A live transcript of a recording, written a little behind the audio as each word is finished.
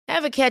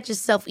Ever catch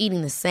yourself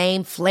eating the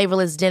same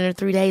flavorless dinner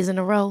 3 days in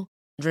a row?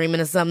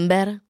 Dreaming of something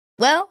better?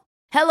 Well,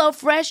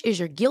 HelloFresh is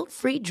your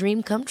guilt-free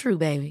dream come true,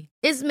 baby.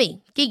 It's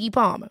me, Keke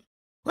Palmer.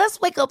 Let's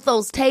wake up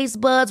those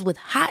taste buds with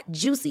hot,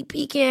 juicy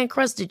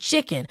pecan-crusted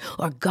chicken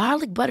or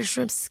garlic butter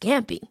shrimp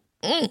scampi.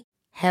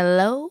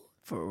 Hello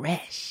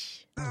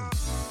Fresh.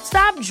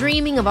 Stop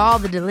dreaming of all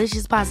the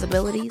delicious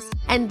possibilities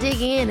and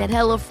dig in at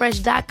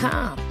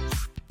HelloFresh.com.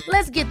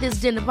 Let's get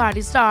this dinner party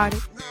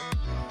started.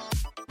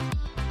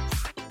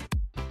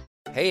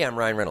 Hey, I'm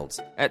Ryan Reynolds.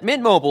 At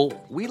Mint Mobile,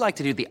 we like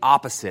to do the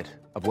opposite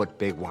of what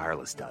Big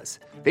Wireless does.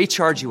 They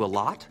charge you a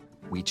lot,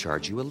 we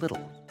charge you a little.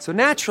 So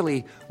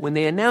naturally, when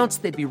they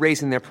announced they'd be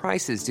raising their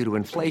prices due to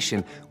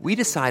inflation, we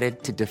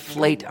decided to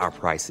deflate our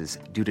prices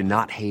due to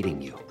not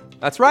hating you.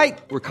 That's right.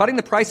 We're cutting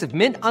the price of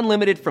Mint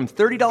Unlimited from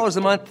 $30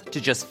 a month to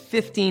just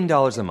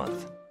 $15 a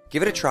month.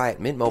 Give it a try at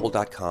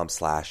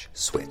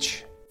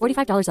mintmobile.com/switch.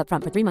 $45 up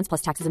front for 3 months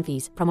plus taxes and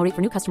fees. Promo rate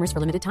for new customers for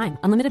limited time.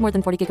 Unlimited more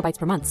than 40 gigabytes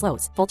per month.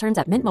 Slows full terms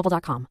at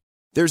mintmobile.com.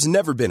 There's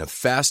never been a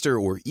faster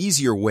or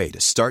easier way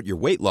to start your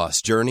weight loss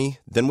journey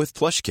than with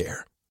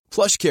PlushCare.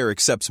 PlushCare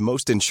accepts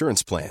most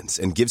insurance plans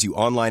and gives you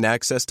online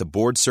access to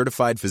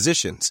board-certified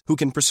physicians who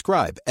can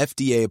prescribe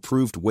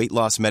FDA-approved weight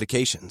loss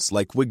medications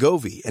like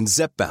Wegovy and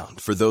Zepbound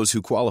for those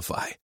who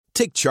qualify.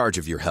 Take charge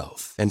of your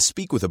health and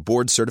speak with a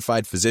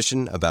board-certified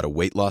physician about a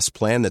weight loss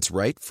plan that's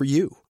right for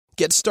you.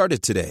 Get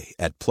started today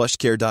at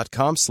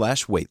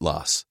plushcare.com/weight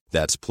loss.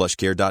 That's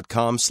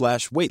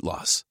plushcare.com/weight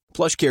loss.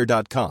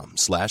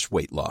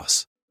 plushcare.com/weight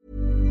loss.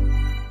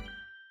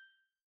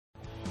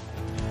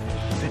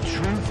 The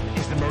truth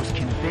is the most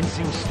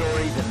convincing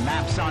story that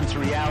maps onto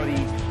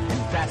reality,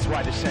 and that's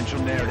why the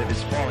central narrative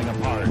is falling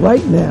apart.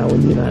 Right now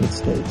in the United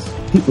States,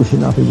 people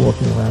should not be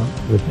walking around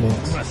with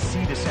masks. We must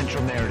see the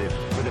central narrative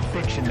for the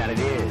fiction that it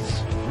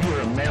is. We are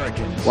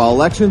Americans. While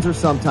elections are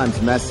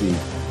sometimes messy,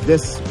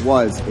 this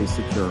was a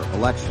secure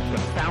election. The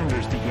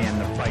founders began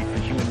the fight for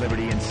human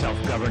liberty and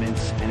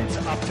self-governance, and it's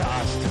up to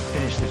us to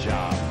finish the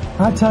job.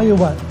 I tell you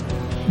what,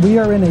 we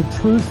are in a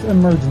truth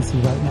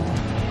emergency right now.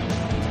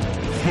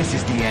 This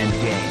is the end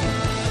game.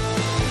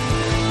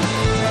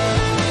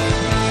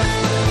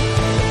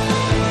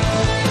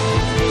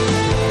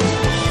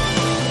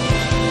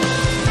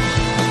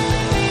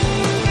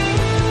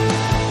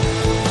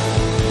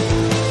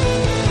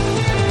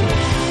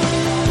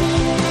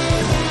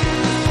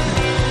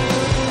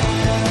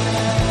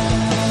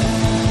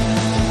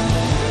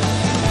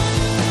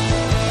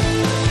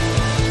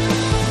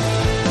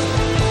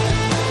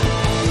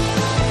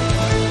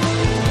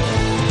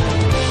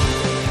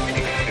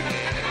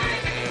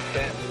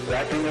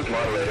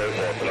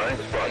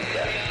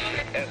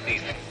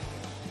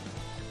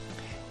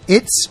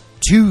 It's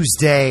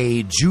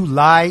Tuesday,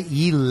 July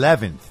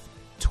 11th,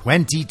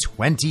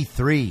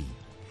 2023,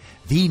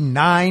 the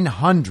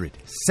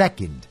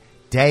 902nd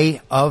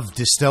day of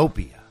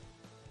dystopia.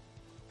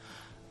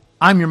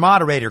 I'm your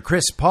moderator,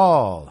 Chris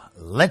Paul.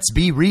 Let's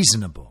be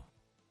reasonable.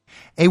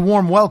 A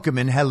warm welcome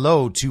and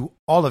hello to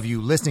all of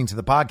you listening to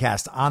the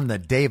podcast on the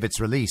day of its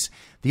release.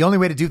 The only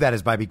way to do that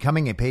is by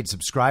becoming a paid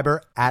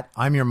subscriber at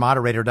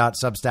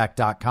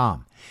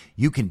imyourmoderator.substack.com.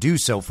 You can do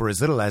so for as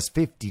little as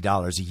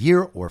 $50 a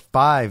year or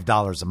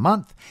 $5 a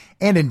month.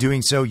 And in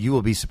doing so, you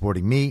will be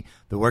supporting me,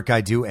 the work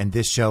I do, and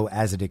this show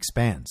as it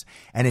expands.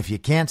 And if you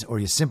can't or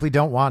you simply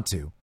don't want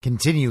to,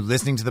 continue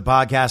listening to the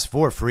podcast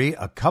for free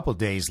a couple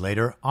days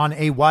later on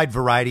a wide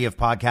variety of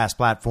podcast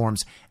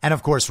platforms and,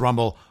 of course,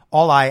 Rumble.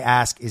 All I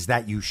ask is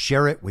that you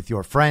share it with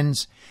your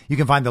friends. You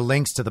can find the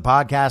links to the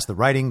podcast, the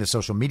writing, the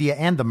social media,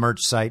 and the merch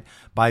site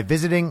by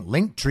visiting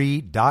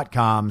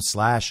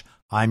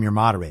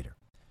linktree.com/I'mYourModerator.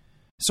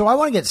 So I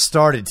want to get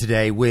started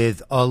today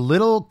with a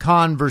little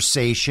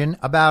conversation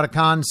about a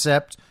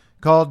concept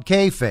called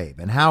Kayfabe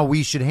and how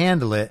we should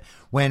handle it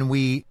when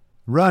we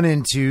run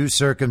into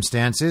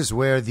circumstances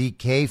where the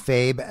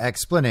Kayfabe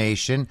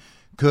explanation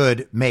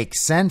could make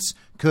sense,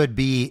 could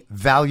be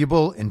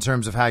valuable in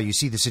terms of how you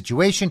see the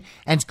situation,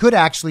 and could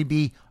actually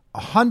be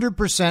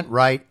 100%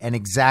 right and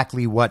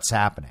exactly what's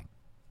happening.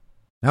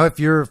 Now, if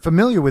you're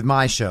familiar with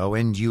my show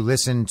and you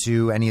listen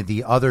to any of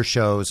the other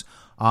shows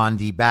on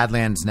the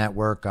Badlands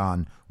Network,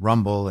 on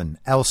Rumble and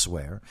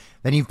elsewhere,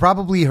 then you've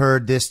probably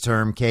heard this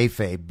term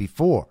kayfabe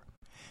before.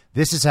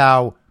 This is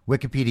how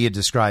Wikipedia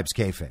describes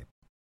kayfabe.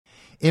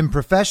 In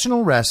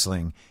professional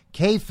wrestling,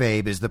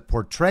 kayfabe is the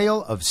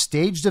portrayal of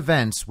staged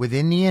events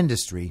within the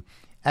industry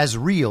as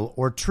real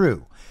or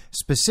true,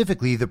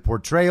 specifically the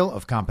portrayal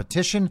of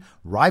competition,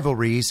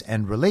 rivalries,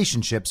 and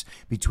relationships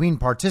between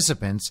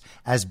participants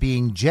as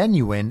being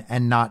genuine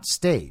and not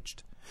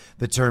staged.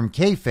 The term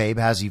kayfabe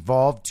has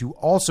evolved to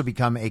also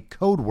become a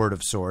code word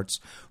of sorts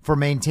for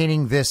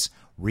maintaining this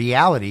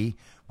reality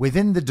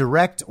within the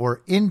direct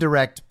or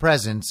indirect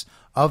presence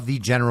of the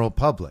general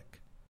public.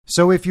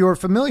 So if you're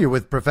familiar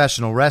with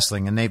professional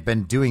wrestling, and they've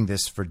been doing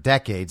this for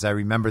decades, I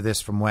remember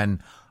this from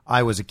when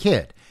I was a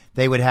kid.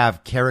 They would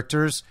have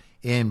characters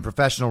in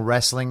professional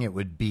wrestling. It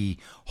would be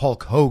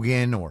Hulk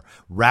Hogan or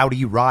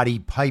Rowdy Roddy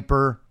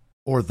Piper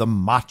or the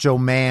Macho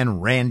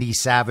Man Randy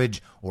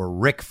Savage or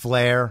Ric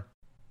Flair.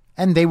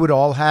 And they would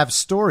all have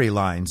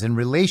storylines and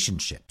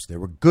relationships. There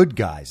were good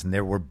guys and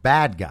there were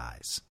bad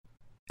guys.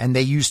 And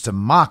they used to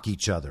mock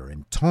each other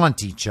and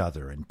taunt each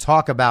other and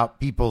talk about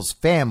people's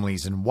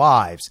families and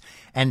wives.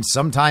 And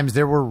sometimes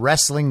there were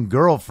wrestling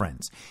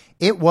girlfriends.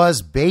 It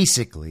was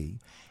basically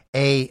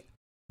a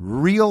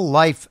real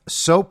life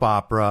soap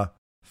opera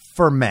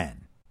for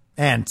men.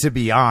 And to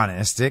be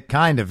honest, it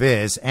kind of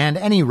is. And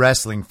any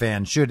wrestling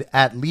fan should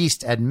at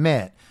least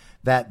admit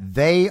that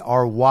they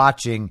are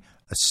watching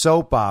a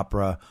soap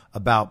opera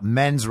about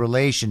men's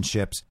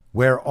relationships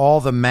where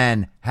all the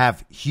men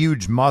have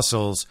huge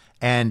muscles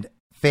and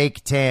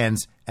fake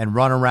tans and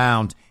run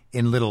around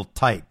in little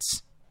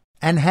tights.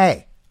 And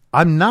hey,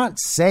 I'm not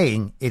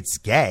saying it's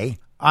gay.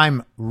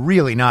 I'm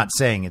really not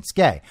saying it's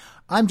gay.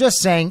 I'm just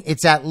saying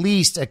it's at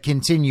least a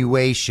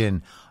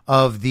continuation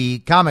of the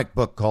comic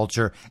book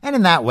culture. And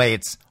in that way,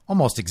 it's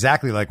almost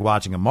exactly like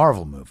watching a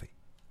Marvel movie.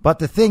 But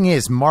the thing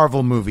is,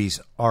 Marvel movies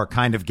are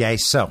kind of gay.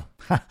 So,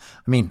 I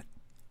mean,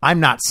 I'm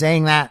not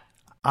saying that.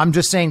 I'm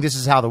just saying this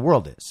is how the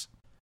world is.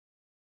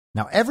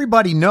 Now,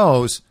 everybody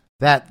knows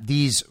that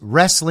these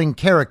wrestling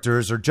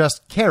characters are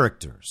just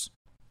characters.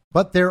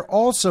 But they're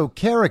also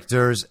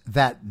characters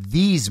that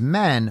these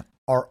men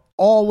are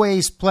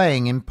always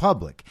playing in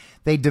public.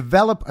 They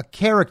develop a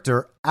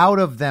character out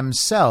of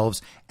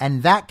themselves,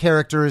 and that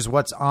character is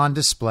what's on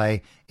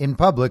display in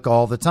public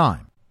all the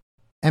time.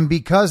 And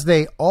because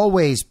they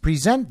always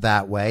present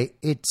that way,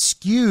 it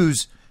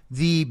skews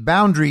the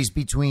boundaries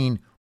between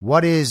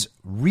what is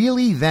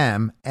really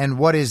them and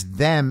what is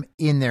them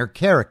in their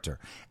character.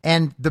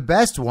 And the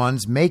best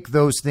ones make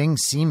those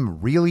things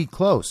seem really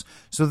close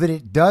so that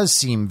it does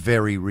seem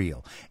very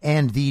real.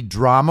 And the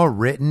drama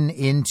written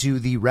into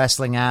the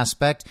wrestling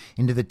aspect,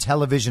 into the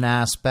television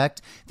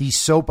aspect, the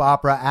soap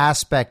opera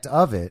aspect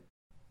of it,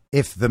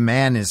 if the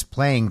man is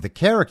playing the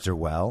character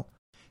well,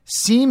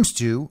 seems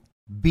to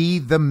be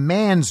the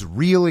man's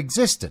real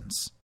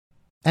existence.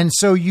 And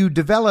so you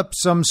develop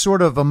some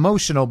sort of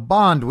emotional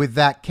bond with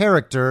that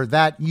character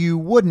that you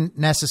wouldn't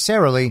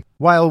necessarily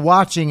while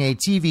watching a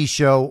TV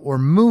show or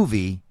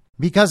movie,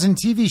 because in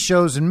TV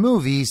shows and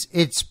movies,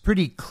 it's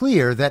pretty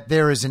clear that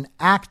there is an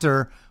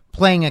actor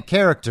playing a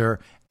character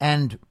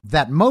and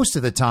that most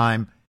of the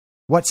time,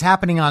 what's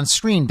happening on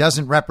screen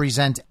doesn't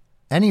represent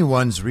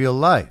anyone's real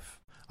life.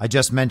 I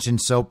just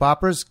mentioned soap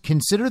operas.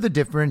 Consider the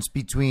difference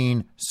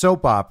between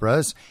soap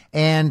operas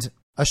and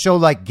a show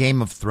like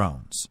Game of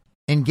Thrones.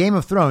 In Game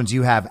of Thrones,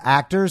 you have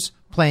actors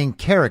playing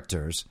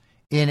characters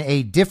in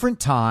a different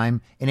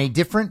time, in a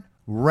different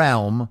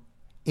realm,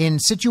 in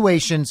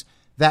situations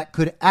that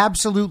could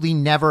absolutely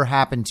never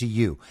happen to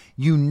you.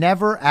 You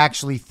never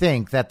actually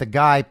think that the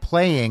guy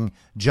playing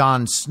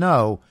Jon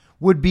Snow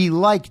would be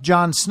like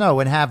Jon Snow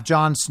and have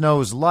Jon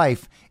Snow's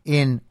life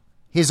in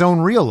his own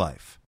real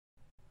life.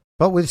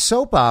 But with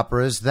soap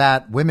operas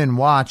that women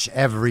watch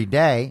every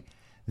day,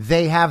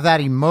 they have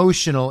that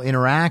emotional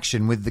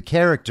interaction with the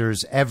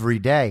characters every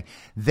day.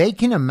 They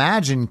can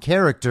imagine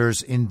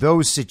characters in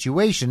those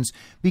situations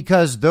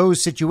because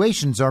those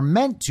situations are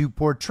meant to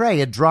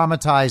portray a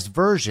dramatized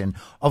version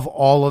of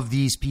all of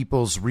these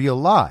people's real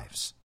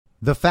lives.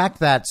 The fact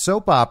that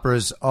soap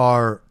operas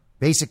are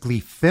basically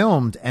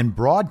filmed and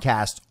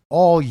broadcast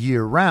all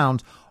year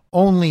round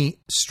only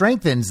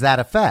strengthens that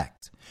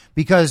effect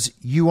because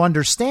you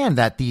understand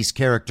that these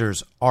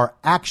characters are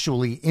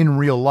actually in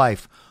real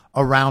life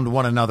around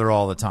one another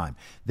all the time.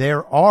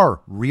 There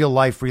are real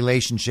life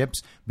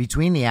relationships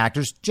between the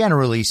actors,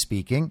 generally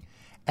speaking,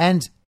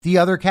 and the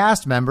other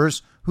cast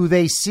members who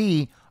they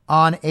see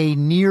on a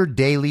near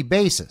daily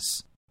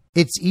basis.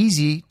 It's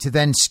easy to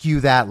then skew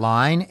that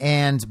line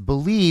and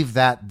believe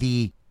that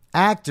the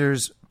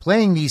actors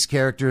playing these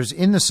characters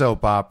in the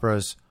soap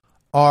operas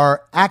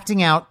are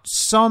acting out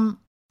some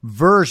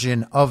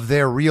version of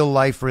their real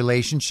life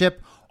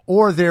relationship,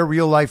 or their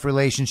real life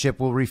relationship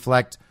will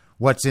reflect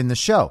what's in the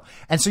show.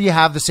 And so you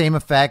have the same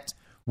effect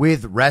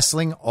with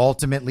wrestling.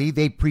 Ultimately,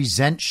 they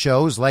present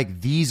shows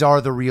like these are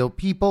the real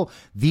people.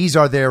 These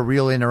are their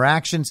real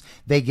interactions.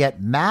 They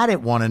get mad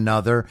at one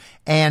another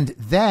and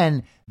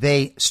then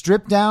they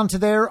strip down to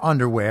their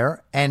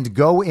underwear and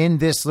go in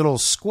this little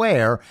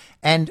square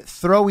and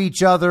throw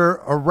each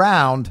other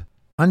around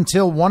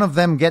until one of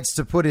them gets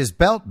to put his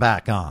belt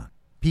back on.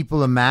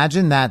 People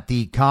imagine that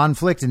the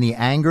conflict and the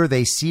anger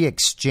they see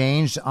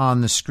exchanged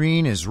on the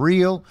screen is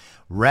real.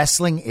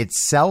 Wrestling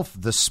itself,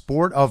 the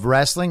sport of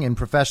wrestling and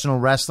professional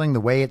wrestling, the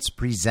way it's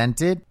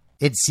presented,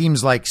 it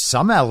seems like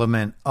some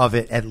element of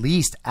it at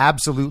least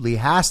absolutely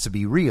has to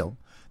be real.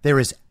 There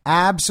is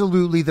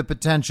absolutely the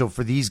potential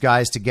for these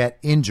guys to get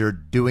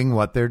injured doing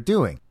what they're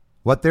doing.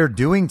 What they're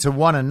doing to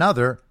one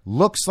another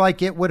looks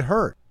like it would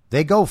hurt.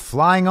 They go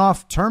flying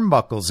off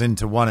turnbuckles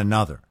into one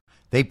another.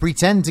 They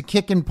pretend to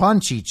kick and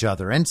punch each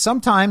other, and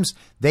sometimes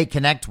they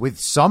connect with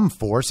some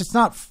force. It's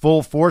not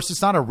full force.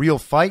 It's not a real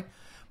fight,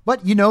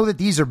 but you know that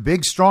these are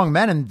big, strong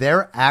men, and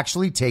they're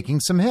actually taking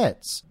some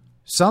hits.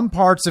 Some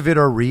parts of it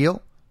are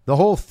real. The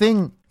whole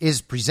thing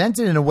is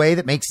presented in a way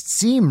that makes it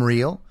seem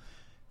real.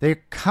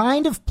 They're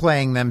kind of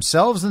playing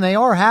themselves, and they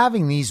are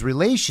having these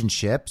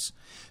relationships.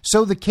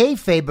 So the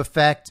kayfabe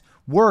effect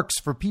works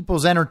for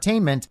people's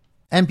entertainment,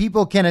 and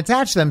people can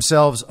attach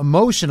themselves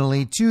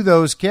emotionally to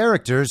those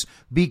characters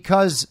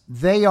because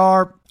they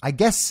are, I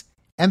guess,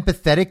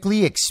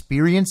 empathetically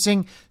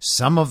experiencing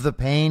some of the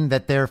pain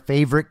that their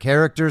favorite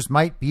characters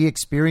might be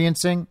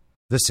experiencing,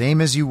 the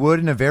same as you would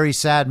in a very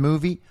sad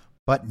movie,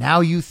 but now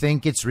you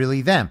think it's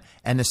really them.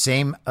 And the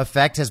same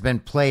effect has been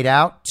played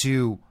out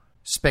to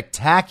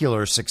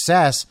spectacular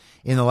success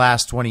in the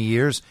last 20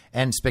 years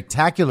and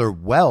spectacular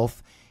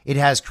wealth. It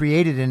has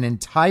created an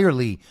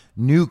entirely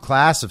new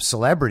class of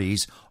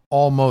celebrities,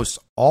 almost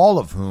all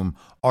of whom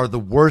are the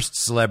worst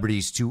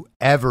celebrities to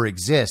ever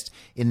exist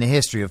in the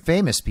history of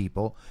famous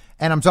people.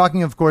 And I'm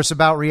talking, of course,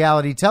 about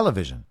reality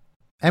television.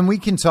 And we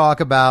can talk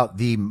about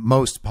the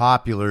most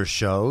popular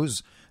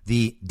shows,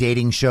 the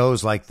dating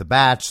shows like The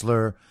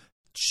Bachelor,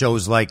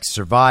 shows like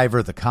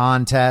Survivor, The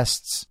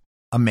Contests,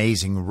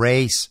 Amazing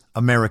Race,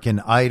 American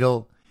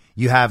Idol.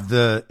 You have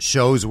the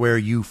shows where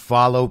you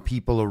follow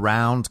people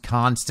around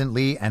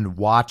constantly and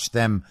watch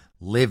them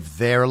live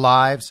their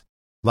lives,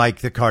 like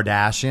The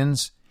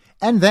Kardashians.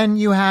 And then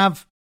you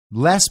have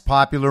less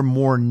popular,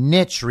 more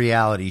niche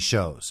reality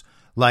shows,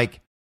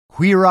 like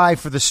Queer Eye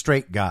for the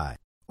Straight Guy,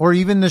 or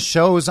even the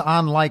shows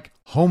on like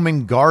home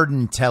and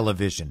garden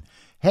television.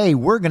 Hey,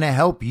 we're going to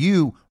help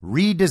you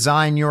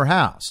redesign your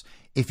house.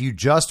 If you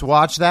just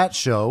watch that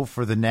show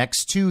for the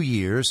next 2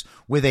 years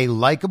with a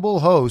likable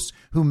host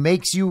who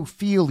makes you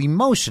feel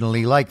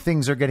emotionally like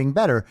things are getting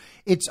better,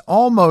 it's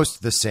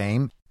almost the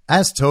same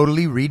as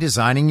totally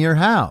redesigning your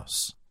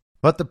house.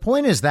 But the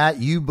point is that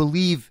you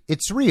believe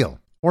it's real,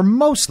 or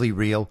mostly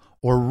real,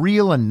 or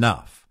real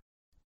enough,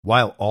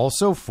 while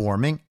also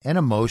forming an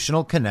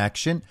emotional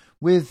connection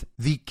with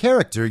the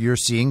character you're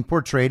seeing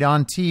portrayed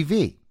on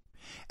TV.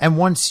 And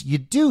once you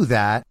do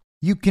that,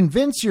 you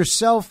convince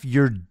yourself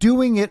you're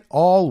doing it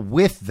all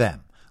with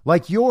them,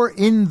 like you're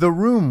in the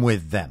room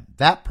with them.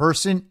 That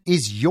person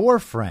is your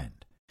friend.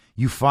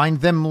 You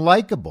find them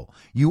likable.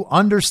 You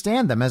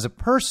understand them as a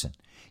person.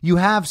 You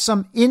have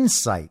some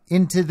insight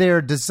into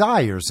their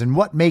desires and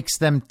what makes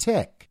them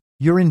tick.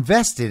 You're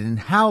invested in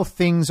how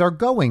things are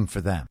going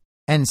for them.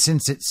 And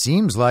since it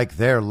seems like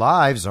their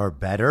lives are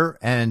better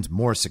and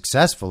more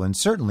successful and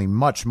certainly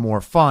much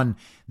more fun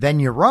than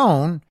your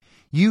own,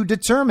 you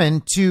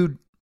determine to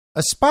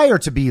aspire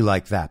to be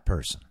like that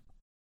person.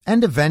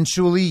 And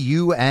eventually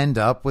you end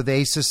up with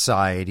a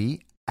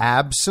society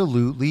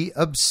absolutely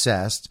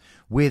obsessed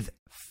with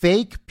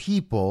fake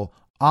people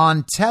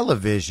on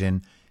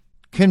television,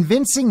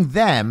 convincing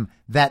them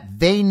that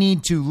they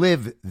need to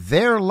live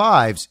their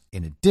lives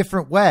in a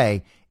different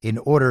way in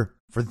order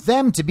for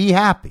them to be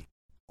happy,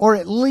 or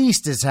at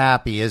least as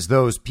happy as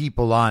those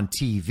people on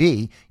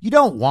TV. You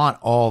don't want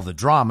all the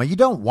drama. You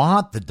don't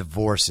want the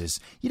divorces.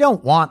 You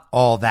don't want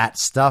all that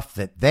stuff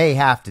that they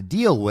have to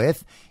deal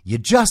with. You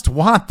just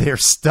want their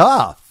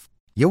stuff.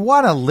 You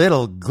want a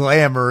little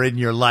glamour in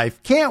your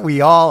life. Can't we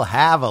all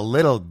have a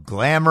little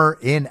glamour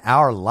in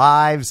our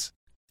lives?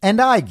 And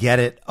I get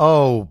it.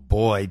 Oh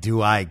boy,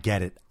 do I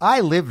get it.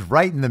 I lived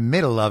right in the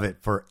middle of it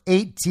for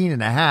 18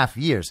 and a half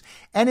years,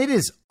 and it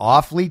is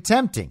awfully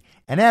tempting.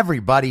 And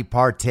everybody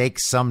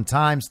partakes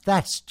sometimes.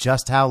 That's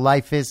just how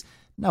life is.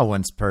 No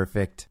one's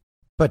perfect.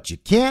 But you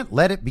can't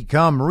let it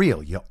become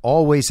real. You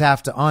always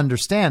have to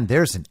understand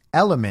there's an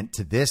element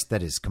to this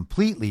that is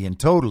completely and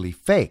totally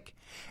fake.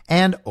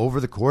 And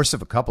over the course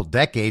of a couple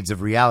decades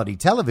of reality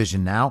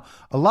television now,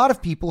 a lot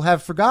of people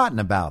have forgotten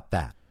about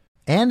that.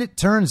 And it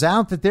turns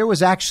out that there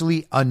was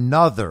actually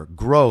another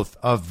growth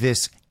of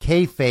this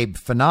kayfabe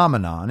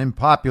phenomenon in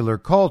popular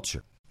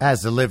culture,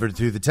 as delivered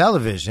through the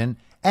television,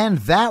 and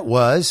that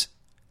was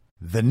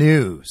the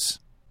news.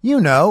 You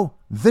know,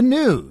 the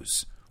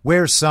news,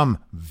 where some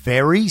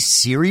very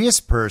serious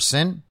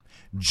person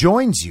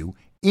joins you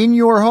in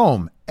your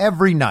home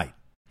every night,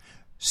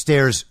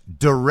 stares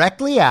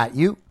directly at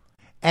you,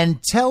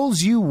 and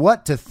tells you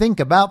what to think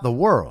about the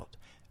world.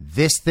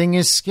 This thing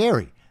is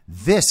scary.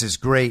 This is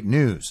great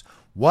news.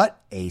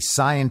 What a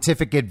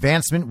scientific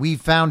advancement we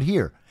found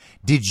here.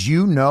 Did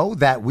you know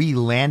that we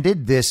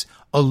landed this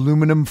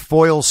aluminum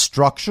foil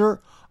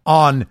structure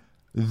on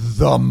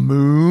the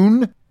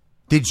moon?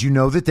 Did you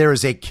know that there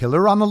is a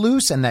killer on the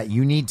loose and that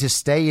you need to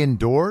stay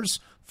indoors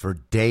for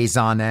days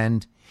on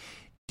end?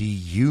 Do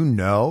you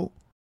know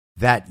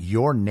that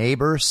your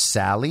neighbor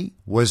Sally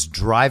was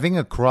driving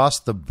across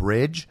the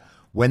bridge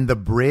when the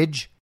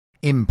bridge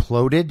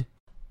imploded?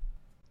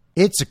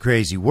 It's a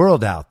crazy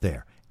world out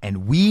there,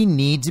 and we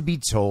need to be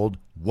told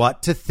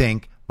what to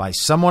think by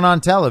someone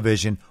on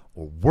television,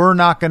 or we're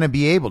not going to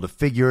be able to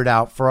figure it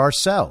out for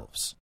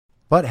ourselves.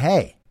 But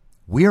hey,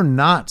 we're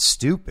not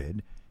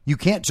stupid. You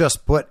can't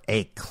just put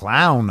a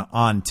clown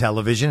on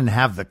television and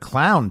have the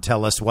clown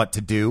tell us what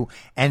to do,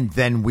 and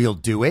then we'll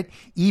do it,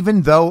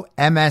 even though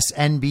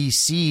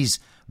MSNBC's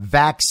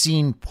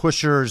vaccine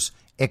pushers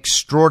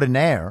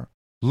extraordinaire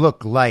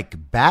look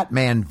like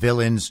Batman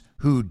villains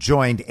who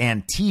joined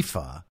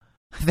Antifa.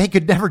 They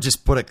could never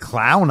just put a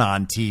clown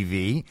on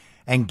TV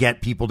and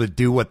get people to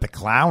do what the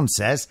clown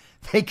says.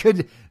 They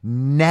could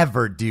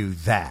never do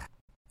that.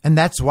 And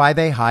that's why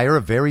they hire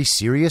a very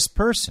serious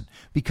person,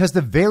 because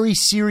the very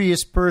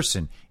serious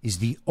person is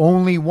the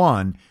only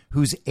one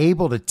who's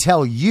able to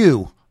tell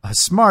you, a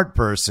smart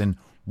person,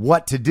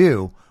 what to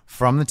do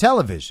from the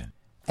television.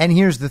 And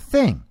here's the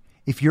thing.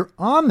 If you're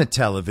on the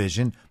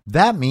television,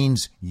 that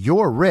means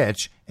you're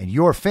rich and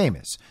you're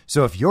famous.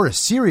 So if you're a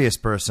serious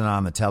person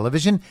on the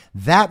television,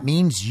 that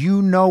means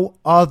you know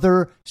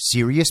other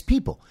serious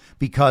people.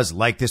 Because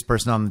like this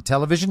person on the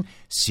television,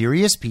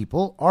 serious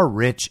people are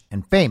rich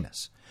and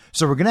famous.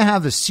 So we're going to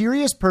have the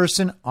serious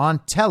person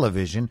on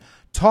television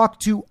talk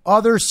to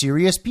other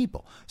serious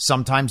people.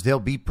 Sometimes they'll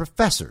be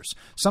professors.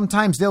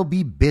 Sometimes they'll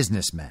be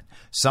businessmen.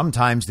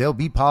 Sometimes they'll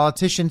be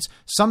politicians.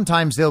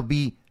 Sometimes they'll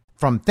be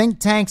from think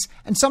tanks,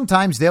 and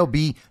sometimes they'll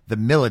be the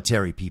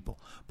military people.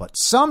 But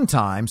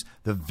sometimes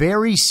the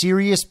very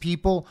serious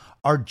people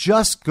are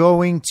just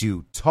going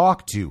to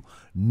talk to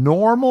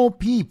normal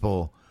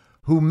people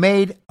who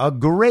made a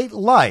great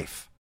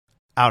life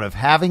out of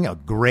having a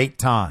great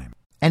time.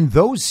 And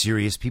those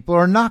serious people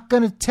are not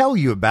going to tell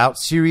you about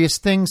serious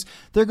things.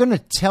 They're going to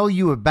tell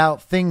you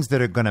about things that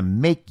are going to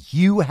make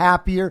you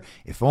happier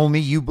if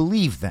only you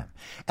believe them.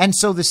 And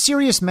so the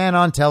serious man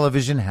on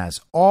television has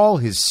all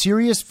his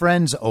serious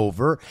friends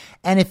over,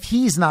 and if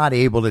he's not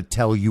able to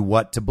tell you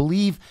what to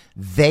believe,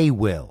 they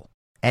will.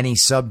 Any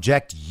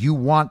subject you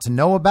want to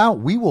know about,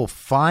 we will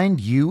find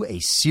you a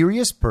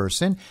serious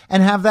person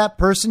and have that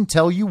person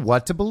tell you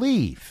what to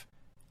believe.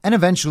 And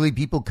eventually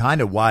people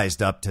kind of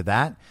wised up to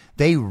that.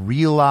 They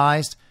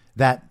realized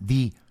that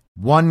the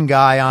one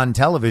guy on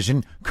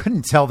television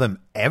couldn't tell them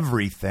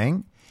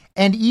everything.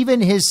 And even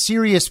his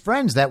serious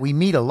friends that we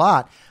meet a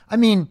lot, I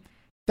mean,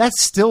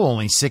 that's still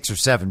only 6 or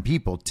 7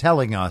 people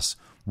telling us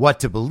what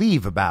to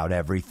believe about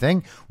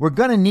everything. We're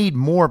going to need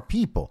more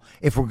people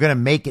if we're going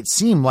to make it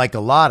seem like a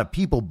lot of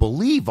people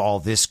believe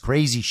all this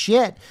crazy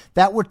shit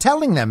that we're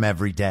telling them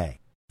every day.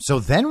 So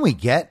then we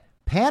get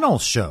panel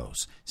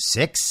shows.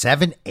 6,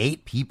 7,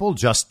 8 people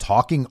just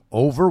talking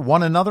over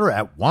one another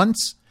at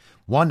once.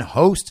 One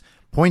host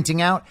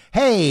pointing out,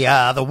 hey,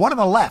 the one on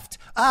the left,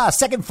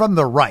 second from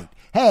the right.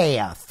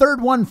 Hey,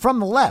 third one from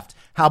the left.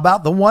 How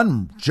about the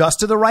one just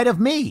to the right of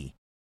me?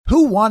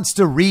 Who wants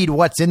to read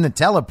what's in the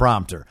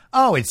teleprompter?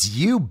 Oh, it's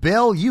you,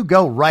 Bill. You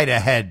go right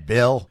ahead,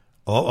 Bill.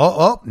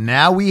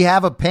 Now we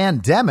have a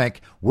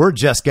pandemic. We're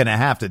just going to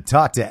have to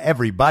talk to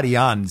everybody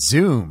on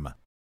Zoom.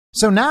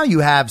 So now you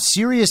have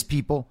serious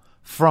people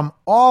from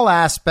all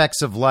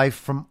aspects of life,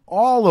 from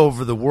all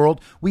over the world.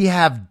 We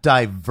have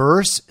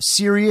diverse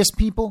serious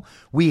people.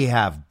 We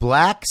have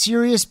black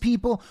serious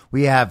people.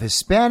 We have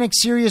Hispanic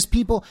serious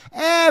people.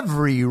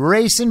 Every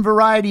race and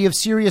variety of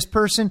serious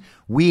person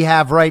we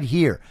have right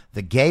here.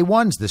 The gay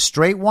ones, the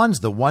straight ones,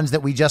 the ones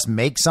that we just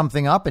make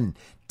something up and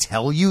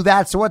tell you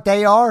that's what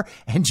they are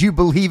and you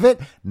believe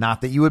it.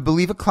 Not that you would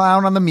believe a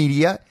clown on the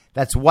media.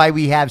 That's why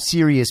we have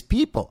serious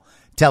people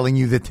telling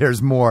you that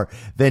there's more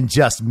than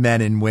just men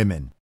and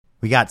women.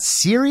 We got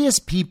serious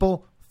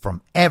people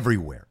from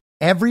everywhere,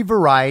 every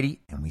variety,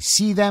 and we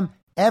see them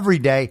every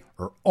day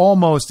or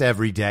almost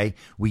every day.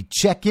 We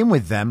check in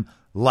with them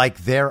like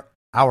they're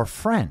our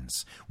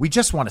friends. We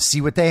just want to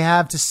see what they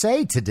have to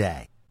say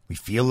today. We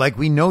feel like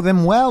we know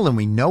them well and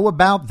we know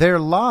about their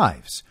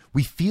lives.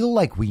 We feel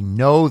like we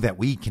know that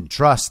we can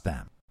trust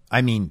them.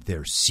 I mean,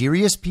 they're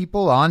serious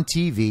people on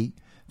TV.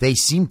 They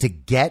seem to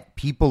get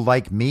people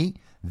like me.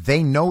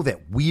 They know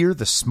that we're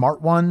the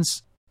smart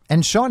ones.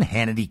 And Sean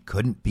Hannity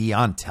couldn't be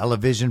on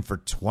television for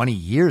 20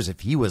 years if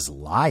he was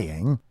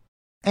lying.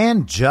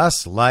 And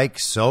just like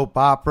soap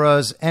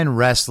operas and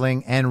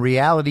wrestling and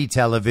reality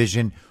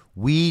television,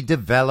 we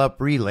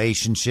develop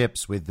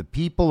relationships with the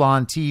people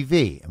on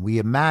TV, and we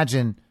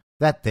imagine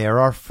that they're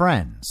our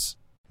friends.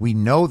 We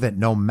know that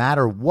no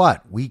matter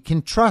what, we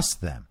can trust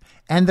them.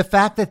 And the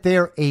fact that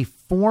they're a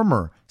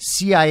former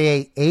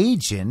CIA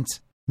agent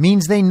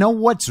means they know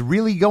what's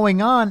really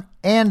going on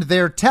and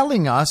they're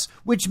telling us,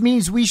 which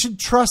means we should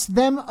trust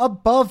them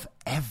above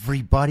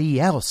everybody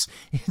else.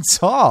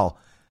 It's all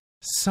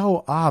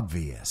so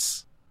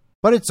obvious.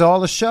 But it's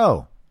all a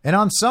show. And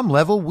on some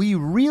level, we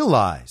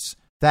realize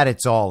that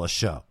it's all a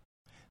show.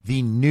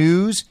 The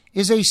news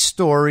is a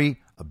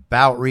story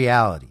about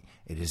reality.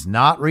 It is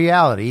not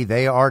reality.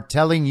 They are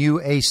telling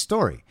you a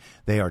story.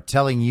 They are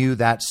telling you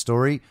that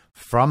story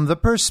from the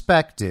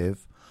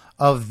perspective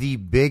of the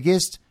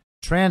biggest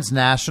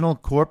transnational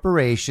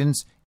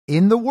corporations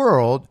in the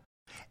world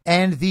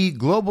and the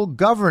global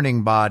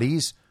governing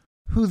bodies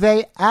who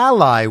they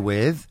ally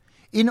with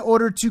in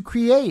order to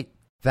create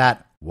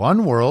that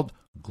one world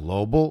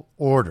global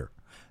order.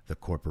 The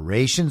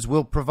corporations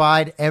will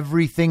provide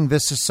everything the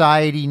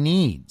society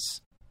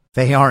needs.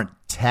 They aren't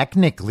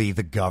technically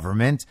the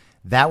government.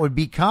 That would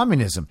be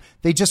communism.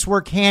 They just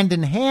work hand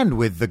in hand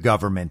with the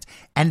government.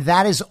 And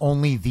that is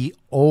only the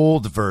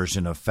old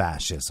version of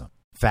fascism.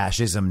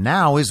 Fascism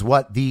now is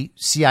what the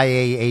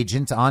CIA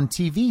agent on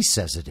TV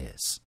says it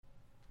is.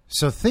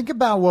 So think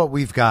about what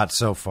we've got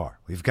so far.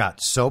 We've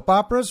got soap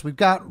operas, we've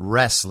got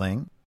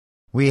wrestling,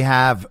 we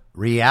have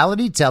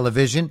reality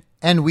television,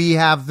 and we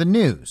have the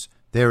news.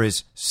 There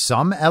is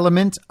some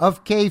element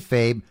of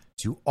kayfabe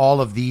to all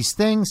of these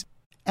things,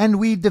 and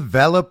we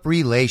develop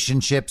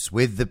relationships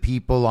with the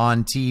people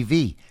on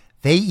TV.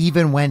 They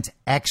even went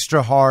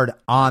extra hard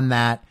on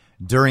that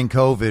during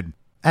COVID,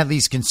 at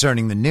least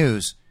concerning the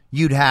news.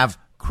 You'd have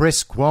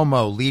Chris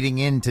Cuomo leading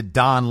into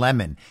Don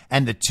Lemon,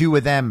 and the two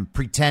of them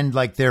pretend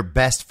like they're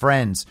best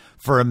friends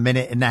for a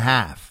minute and a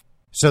half,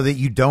 so that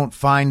you don't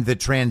find the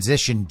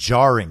transition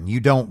jarring.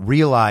 You don't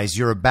realize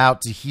you're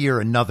about to hear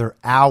another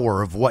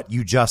hour of what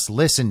you just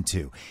listened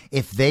to.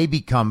 If they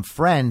become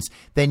friends,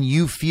 then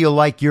you feel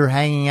like you're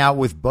hanging out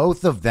with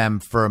both of them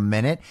for a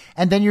minute,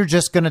 and then you're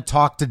just going to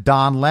talk to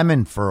Don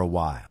Lemon for a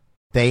while.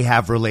 They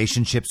have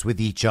relationships with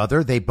each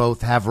other. They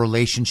both have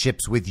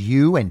relationships with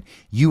you, and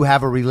you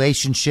have a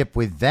relationship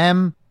with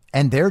them,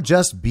 and they're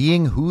just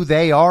being who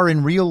they are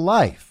in real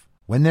life.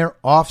 When they're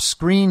off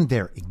screen,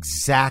 they're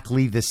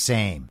exactly the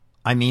same.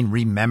 I mean,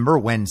 remember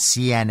when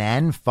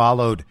CNN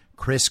followed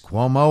Chris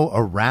Cuomo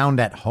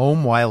around at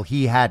home while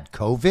he had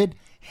COVID?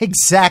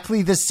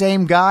 Exactly the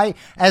same guy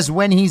as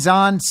when he's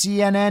on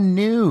CNN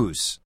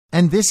News.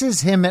 And this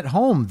is him at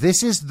home.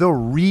 This is the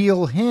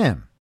real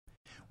him.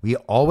 We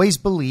always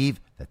believe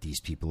that these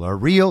people are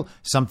real.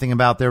 Something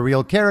about their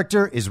real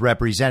character is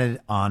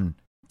represented on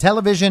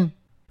television,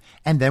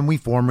 and then we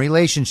form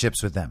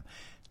relationships with them.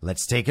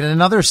 Let's take it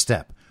another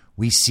step.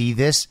 We see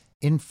this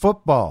in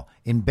football,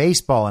 in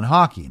baseball, and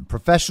hockey, in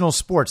professional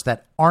sports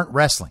that aren't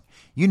wrestling.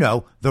 You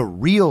know, the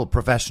real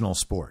professional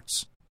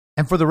sports.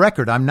 And for the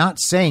record, I'm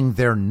not saying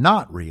they're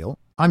not real.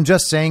 I'm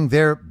just saying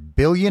they're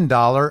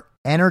billion-dollar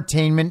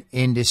entertainment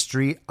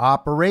industry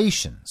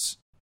operations.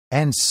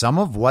 And some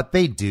of what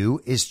they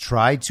do is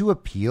try to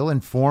appeal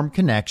and form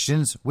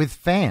connections with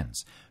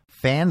fans.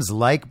 Fans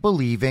like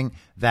believing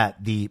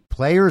that the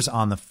players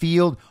on the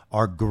field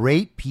are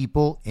great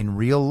people in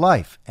real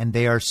life, and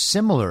they are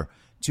similar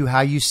to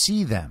how you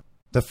see them.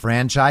 The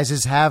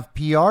franchises have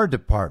PR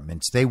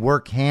departments. They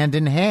work hand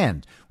in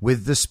hand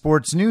with the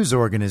sports news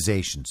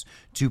organizations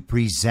to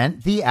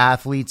present the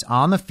athletes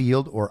on the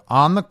field or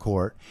on the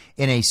court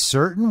in a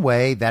certain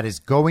way that is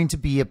going to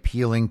be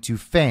appealing to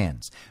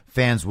fans.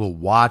 Fans will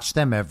watch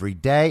them every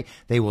day.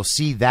 They will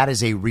see that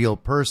is a real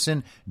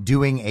person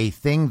doing a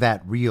thing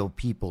that real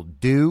people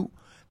do.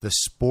 The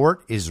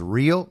sport is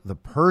real. The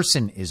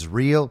person is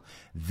real.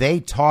 They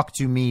talk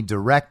to me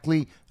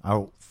directly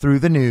through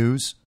the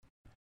news.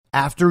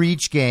 After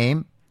each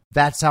game,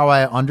 that's how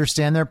I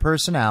understand their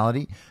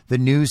personality. The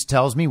news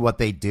tells me what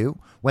they do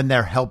when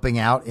they're helping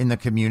out in the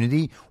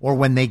community or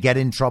when they get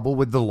in trouble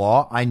with the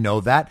law. I know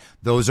that.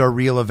 Those are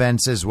real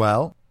events as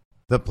well.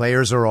 The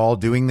players are all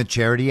doing the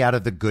charity out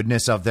of the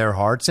goodness of their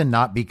hearts and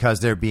not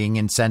because they're being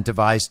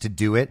incentivized to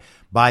do it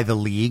by the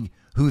league,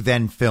 who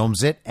then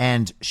films it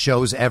and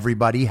shows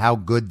everybody how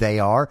good they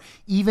are,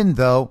 even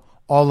though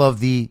all of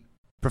the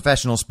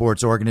professional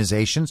sports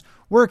organizations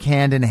work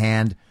hand in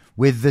hand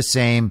with the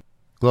same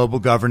global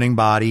governing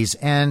bodies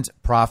and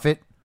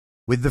profit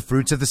with the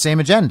fruits of the same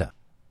agenda.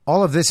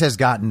 All of this has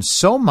gotten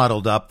so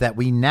muddled up that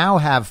we now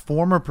have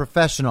former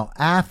professional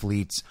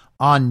athletes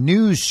on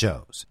news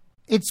shows.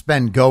 It's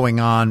been going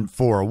on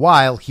for a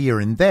while here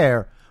and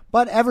there,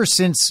 but ever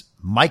since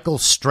Michael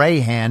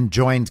Strahan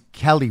joined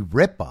Kelly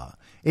Ripa,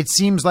 it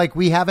seems like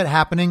we have it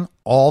happening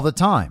all the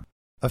time.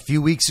 A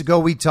few weeks ago,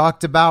 we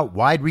talked about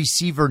wide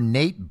receiver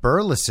Nate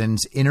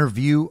Burleson's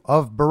interview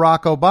of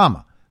Barack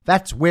Obama.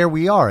 That's where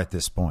we are at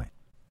this point.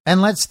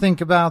 And let's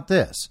think about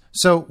this.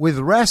 So with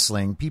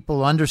wrestling,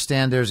 people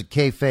understand there's a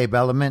kayfabe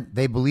element.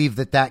 They believe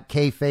that that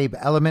kayfabe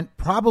element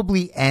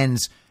probably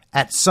ends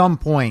at some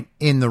point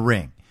in the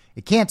ring.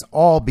 It can't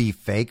all be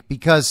fake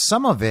because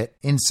some of it,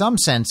 in some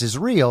sense, is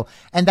real.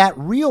 And that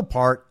real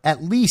part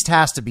at least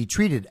has to be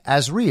treated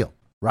as real,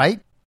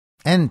 right?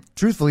 And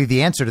truthfully,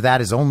 the answer to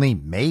that is only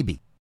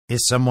maybe.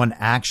 Is someone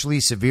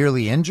actually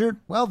severely injured?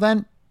 Well,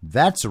 then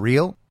that's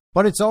real,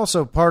 but it's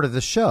also part of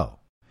the show.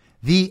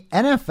 The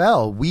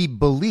NFL, we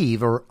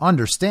believe or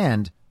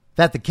understand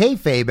that the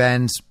kayfabe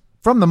ends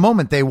from the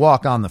moment they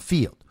walk on the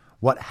field.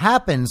 What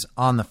happens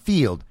on the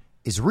field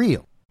is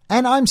real.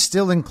 And I'm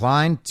still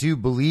inclined to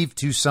believe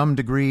to some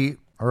degree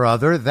or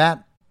other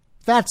that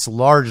that's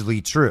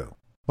largely true.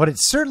 But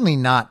it's certainly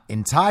not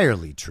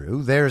entirely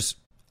true. There's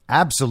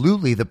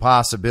absolutely the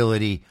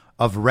possibility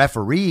of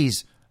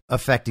referees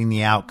affecting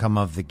the outcome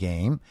of the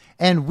game.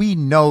 And we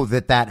know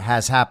that that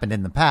has happened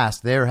in the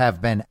past. There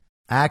have been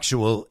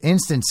actual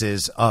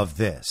instances of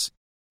this.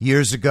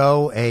 Years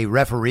ago, a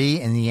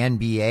referee in the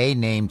NBA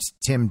named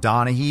Tim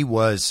Donaghy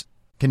was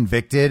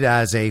convicted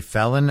as a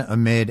felon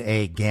amid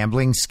a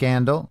gambling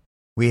scandal.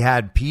 We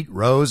had Pete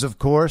Rose, of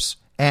course,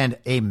 and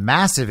a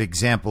massive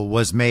example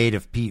was made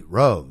of Pete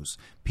Rose.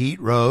 Pete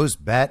Rose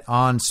bet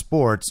on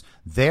sports.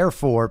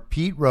 Therefore,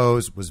 Pete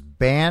Rose was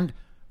banned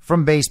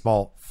from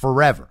baseball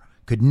forever.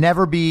 Could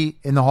never be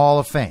in the Hall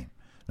of Fame.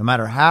 No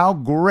matter how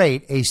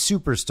great a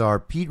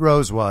superstar Pete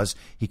Rose was,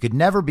 he could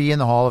never be in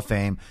the Hall of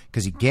Fame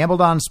because he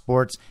gambled on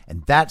sports,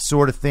 and that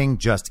sort of thing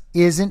just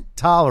isn't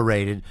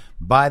tolerated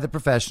by the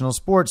professional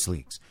sports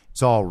leagues.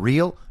 It's all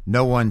real.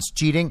 No one's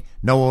cheating.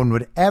 No one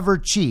would ever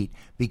cheat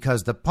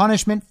because the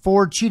punishment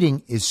for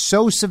cheating is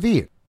so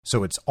severe.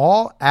 So it's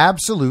all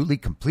absolutely,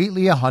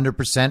 completely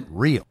 100%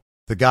 real.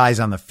 The guys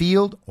on the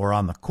field or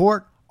on the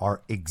court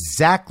are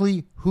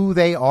exactly who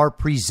they are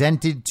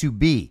presented to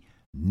be.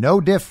 No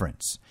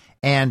difference.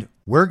 And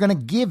we're going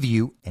to give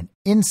you an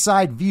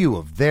inside view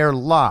of their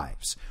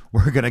lives.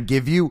 We're going to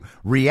give you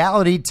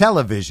reality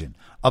television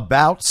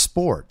about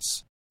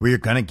sports. We're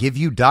going to give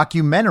you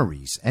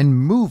documentaries and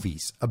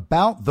movies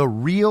about the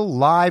real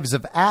lives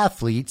of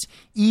athletes,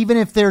 even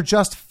if they're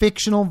just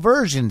fictional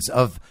versions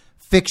of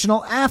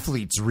fictional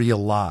athletes' real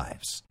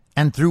lives.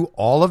 And through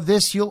all of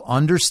this, you'll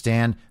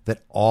understand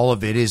that all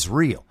of it is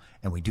real.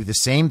 And we do the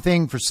same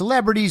thing for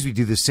celebrities. We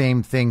do the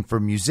same thing for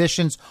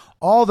musicians.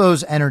 All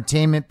those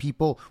entertainment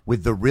people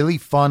with the really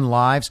fun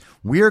lives.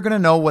 We're going to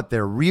know what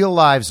their real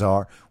lives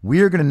are.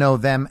 We're going to know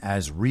them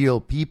as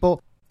real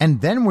people. And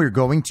then we're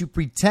going to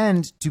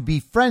pretend to be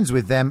friends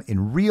with them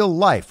in real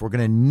life. We're going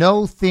to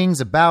know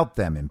things about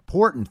them,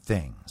 important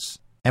things.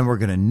 And we're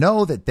going to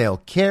know that they'll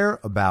care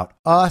about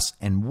us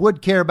and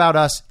would care about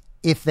us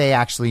if they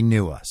actually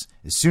knew us.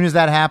 As soon as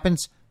that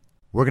happens,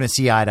 we're going to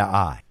see eye to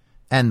eye.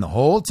 And the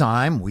whole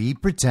time we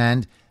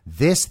pretend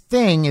this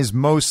thing is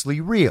mostly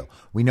real.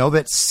 We know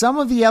that some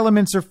of the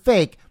elements are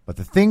fake, but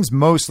the thing's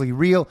mostly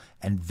real.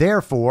 And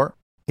therefore,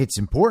 it's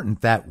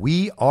important that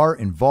we are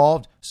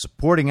involved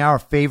supporting our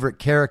favorite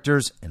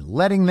characters and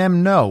letting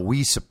them know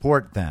we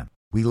support them.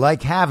 We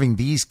like having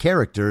these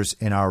characters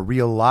in our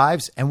real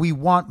lives, and we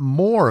want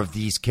more of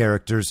these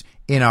characters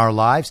in our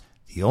lives.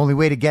 The only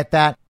way to get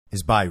that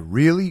is by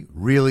really,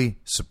 really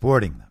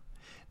supporting them.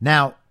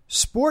 Now,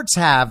 sports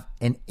have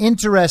an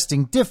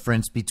interesting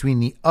difference between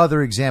the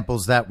other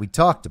examples that we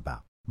talked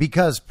about,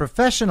 because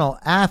professional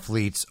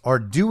athletes are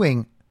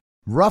doing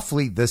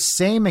roughly the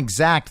same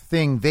exact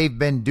thing they've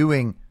been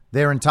doing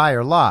their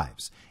entire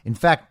lives. In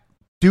fact,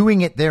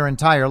 doing it their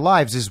entire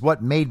lives is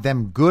what made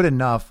them good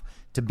enough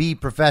to be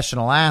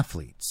professional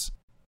athletes.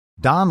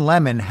 Don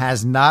Lemon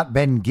has not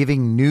been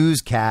giving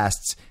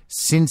newscasts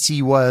since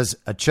he was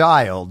a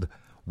child,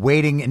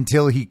 waiting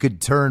until he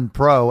could turn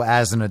pro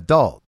as an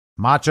adult.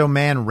 Macho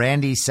Man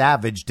Randy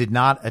Savage did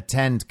not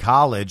attend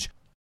college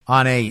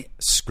on a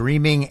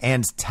screaming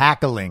and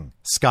tackling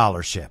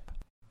scholarship.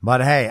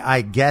 But hey,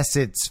 I guess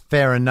it's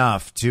fair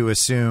enough to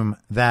assume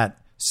that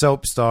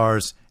soap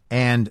stars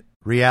and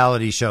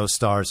reality show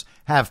stars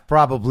have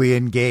probably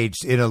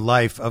engaged in a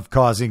life of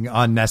causing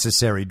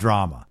unnecessary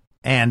drama.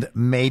 And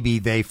maybe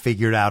they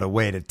figured out a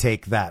way to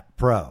take that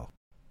pro.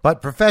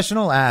 But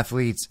professional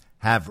athletes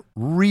have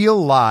real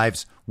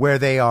lives where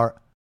they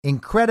are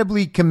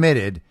incredibly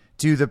committed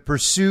to the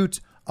pursuit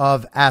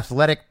of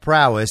athletic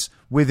prowess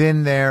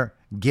within their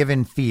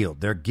given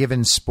field, their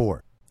given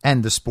sport.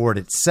 And the sport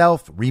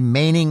itself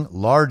remaining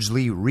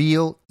largely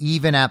real,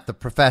 even at the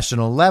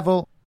professional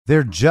level.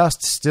 They're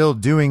just still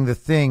doing the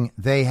thing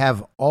they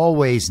have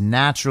always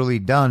naturally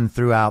done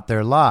throughout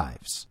their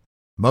lives.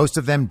 Most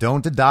of them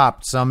don't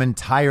adopt some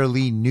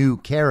entirely new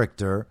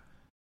character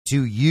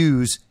to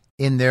use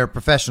in their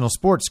professional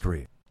sports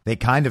career. They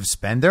kind of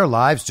spend their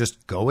lives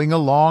just going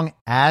along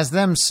as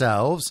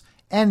themselves,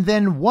 and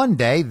then one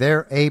day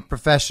they're a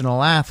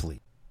professional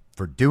athlete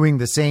for doing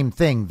the same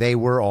thing they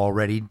were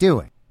already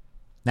doing.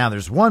 Now,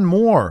 there's one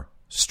more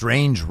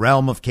strange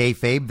realm of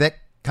kayfabe that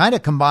kind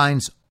of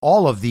combines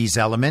all of these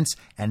elements,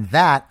 and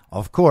that,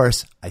 of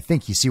course, I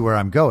think you see where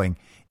I'm going,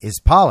 is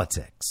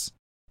politics.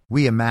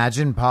 We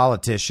imagine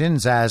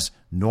politicians as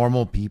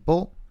normal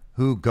people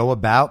who go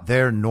about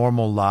their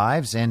normal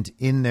lives, and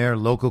in their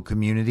local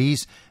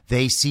communities,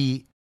 they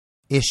see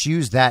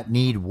issues that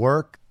need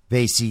work.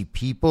 They see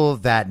people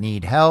that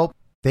need help.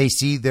 They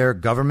see their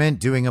government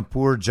doing a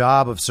poor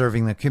job of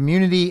serving the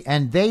community,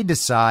 and they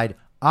decide,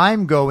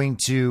 I'm going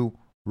to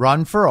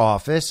run for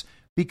office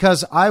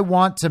because I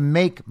want to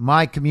make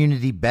my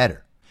community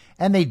better.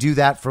 And they do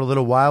that for a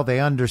little while. They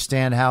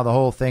understand how the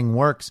whole thing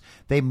works.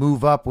 They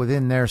move up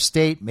within their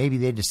state. Maybe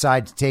they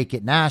decide to take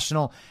it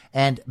national.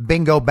 And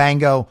bingo,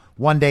 bango,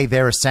 one day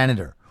they're a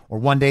senator, or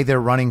one day they're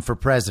running for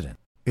president.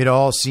 It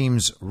all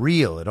seems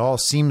real. It all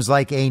seems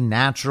like a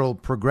natural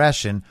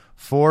progression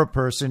for a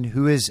person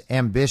who is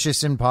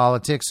ambitious in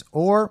politics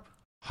or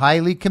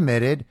highly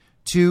committed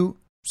to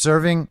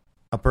serving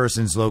a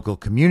person's local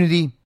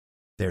community,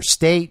 their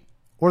state,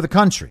 or the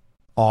country.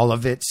 All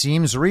of it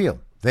seems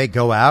real. They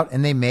go out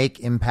and they make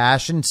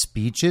impassioned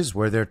speeches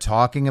where they're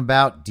talking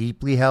about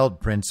deeply held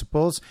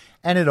principles,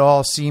 and it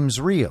all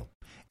seems real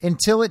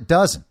until it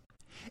doesn't.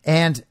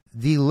 And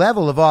the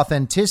level of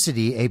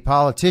authenticity a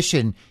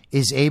politician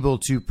is able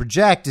to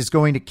project is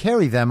going to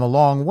carry them a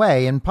long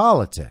way in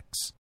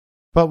politics.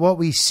 But what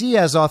we see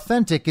as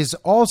authentic is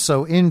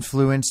also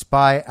influenced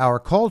by our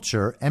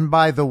culture and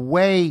by the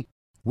way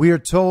we are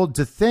told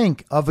to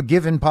think of a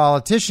given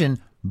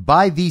politician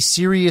by these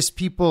serious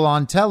people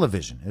on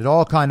television. It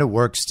all kind of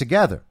works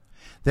together.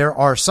 There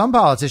are some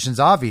politicians,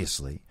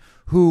 obviously,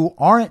 who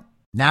aren't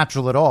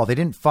natural at all. They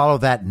didn't follow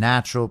that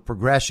natural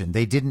progression.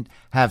 They didn't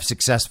have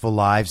successful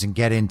lives and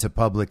get into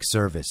public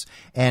service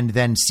and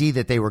then see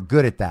that they were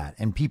good at that.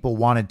 And people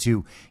wanted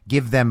to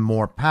give them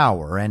more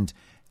power and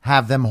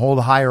have them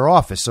hold higher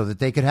office so that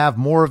they could have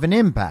more of an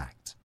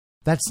impact.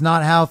 That's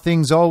not how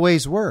things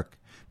always work.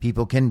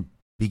 People can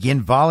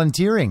begin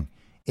volunteering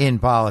in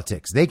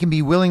politics. They can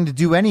be willing to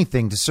do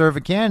anything to serve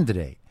a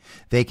candidate.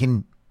 They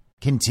can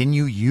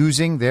continue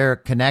using their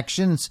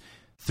connections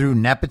through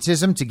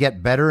nepotism to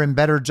get better and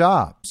better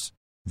jobs.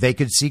 They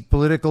could seek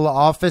political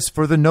office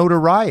for the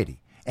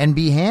notoriety and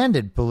be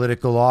handed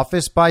political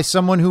office by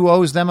someone who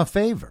owes them a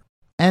favor.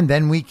 And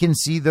then we can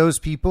see those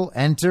people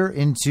enter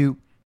into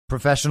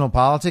professional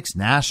politics,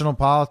 national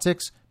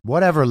politics,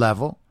 whatever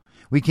level.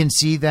 We can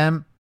see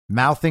them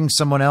mouthing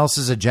someone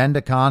else's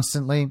agenda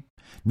constantly,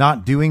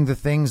 not doing the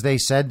things they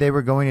said they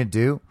were going to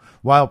do,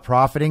 while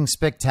profiting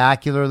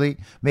spectacularly,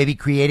 maybe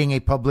creating a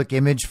public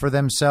image for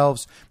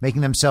themselves,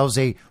 making themselves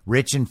a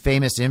rich and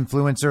famous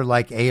influencer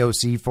like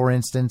AOC, for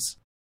instance.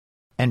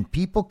 And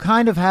people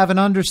kind of have an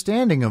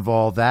understanding of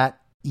all that,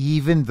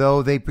 even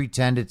though they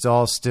pretend it's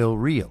all still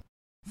real.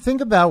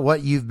 Think about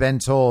what you've been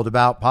told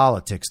about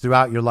politics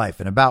throughout your life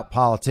and about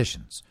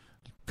politicians.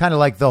 Kind of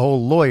like the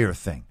whole lawyer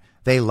thing.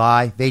 They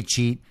lie, they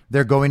cheat,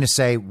 they're going to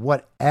say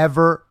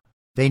whatever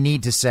they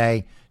need to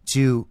say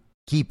to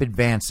keep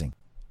advancing,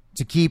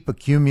 to keep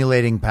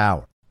accumulating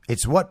power.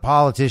 It's what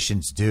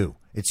politicians do.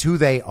 It's who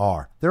they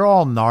are. They're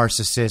all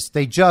narcissists.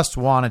 They just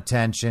want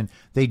attention.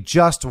 They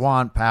just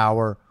want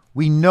power.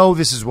 We know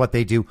this is what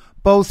they do.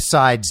 Both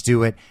sides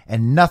do it,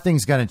 and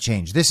nothing's going to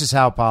change. This is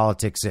how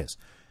politics is.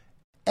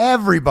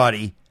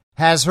 Everybody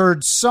has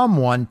heard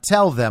someone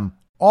tell them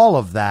all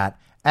of that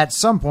at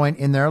some point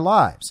in their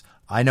lives.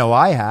 I know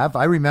I have.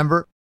 I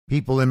remember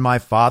people in my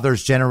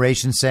father's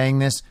generation saying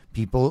this,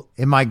 people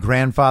in my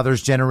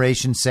grandfather's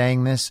generation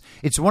saying this.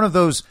 It's one of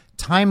those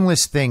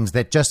timeless things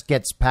that just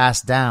gets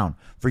passed down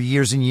for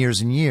years and years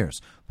and years.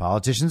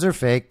 Politicians are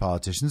fake.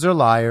 Politicians are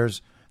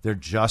liars. They're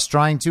just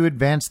trying to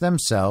advance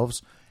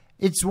themselves.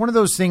 It's one of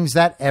those things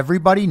that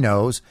everybody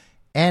knows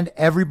and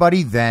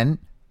everybody then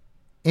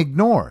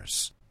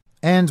ignores.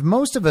 And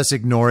most of us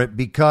ignore it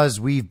because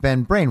we've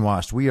been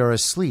brainwashed. We are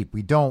asleep.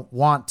 We don't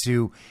want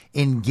to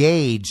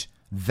engage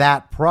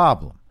that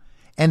problem.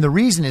 And the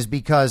reason is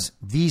because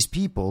these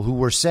people who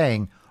we're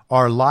saying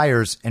are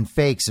liars and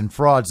fakes and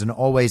frauds and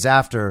always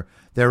after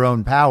their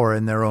own power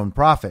and their own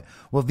profit.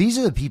 Well, these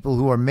are the people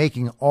who are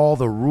making all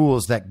the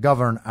rules that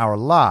govern our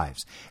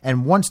lives.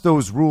 And once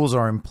those rules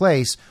are in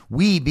place,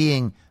 we,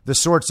 being the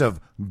sorts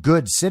of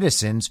good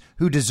citizens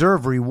who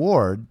deserve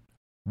reward,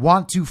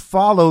 want to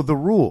follow the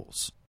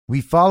rules. We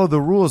follow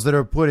the rules that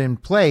are put in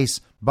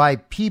place by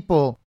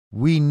people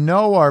we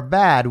know are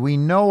bad, we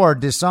know are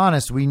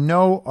dishonest, we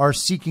know are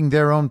seeking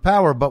their own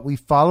power, but we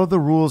follow the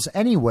rules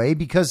anyway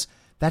because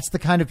that's the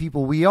kind of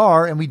people we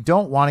are, and we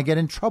don't want to get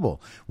in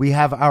trouble. We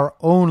have our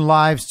own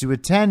lives to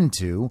attend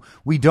to.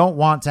 We don't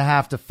want to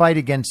have to fight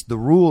against the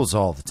rules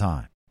all the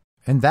time.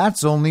 And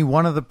that's only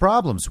one of the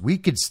problems. We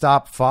could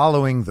stop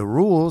following the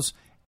rules,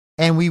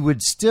 and we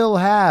would still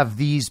have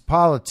these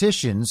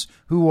politicians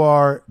who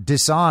are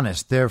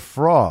dishonest. They're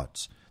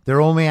frauds.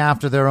 They're only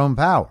after their own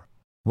power.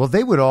 Well,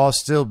 they would all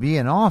still be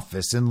in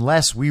office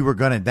unless we were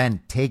going to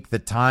then take the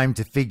time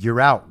to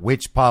figure out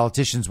which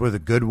politicians were the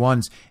good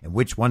ones and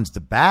which ones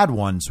the bad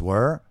ones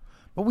were.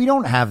 But we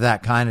don't have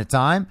that kind of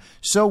time.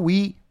 So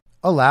we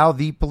allow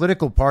the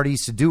political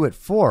parties to do it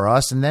for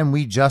us. And then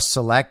we just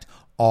select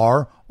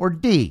R or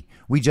D.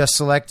 We just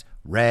select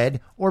red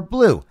or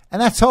blue.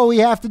 And that's all we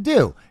have to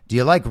do. Do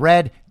you like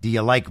red? Do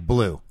you like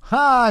blue?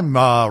 I'm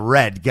a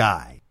red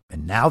guy.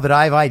 And now that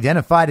I've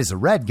identified as a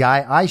red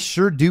guy, I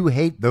sure do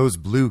hate those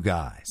blue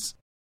guys.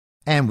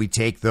 And we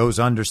take those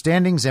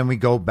understandings and we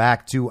go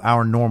back to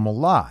our normal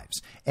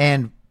lives.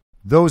 And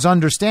those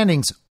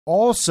understandings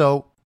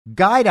also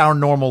guide our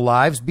normal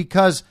lives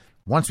because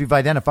once we've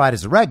identified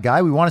as a red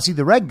guy, we want to see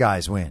the red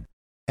guys win.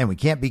 And we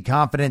can't be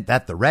confident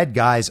that the red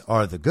guys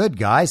are the good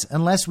guys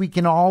unless we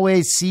can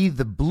always see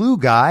the blue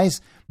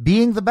guys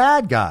being the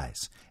bad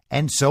guys.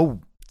 And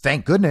so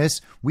thank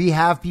goodness we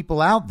have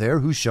people out there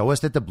who show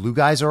us that the blue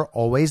guys are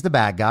always the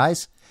bad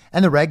guys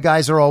and the red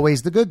guys are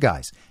always the good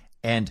guys.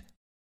 And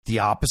the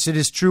opposite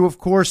is true, of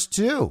course,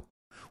 too.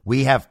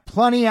 We have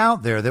plenty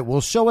out there that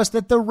will show us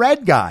that the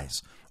red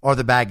guys are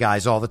the bad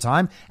guys all the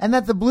time and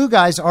that the blue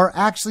guys are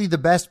actually the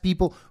best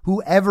people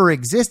who ever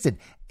existed.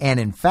 And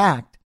in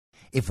fact,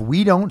 if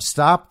we don't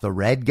stop the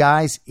red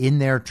guys in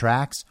their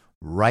tracks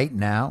right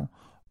now,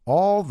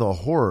 all the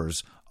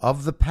horrors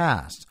of the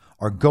past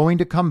are going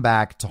to come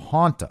back to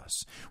haunt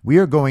us. We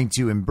are going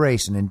to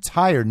embrace an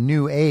entire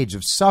new age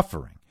of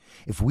suffering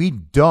if we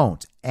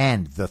don't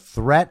end the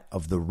threat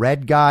of the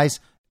red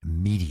guys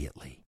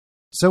immediately.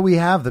 So we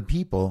have the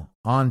people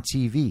on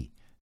TV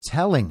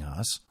telling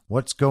us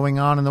what's going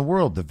on in the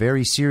world. The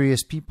very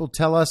serious people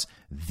tell us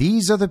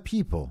these are the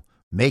people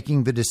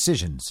making the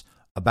decisions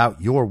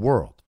about your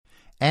world.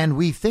 And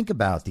we think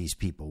about these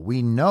people.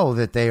 We know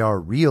that they are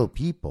real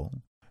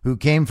people who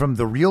came from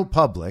the real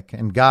public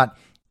and got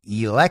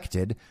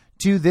elected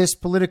to this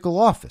political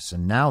office.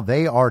 And now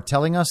they are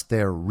telling us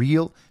their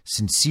real,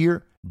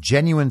 sincere,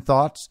 genuine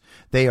thoughts.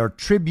 They are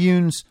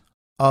tribunes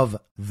of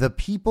the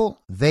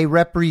people they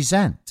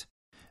represent.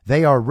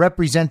 They are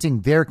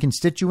representing their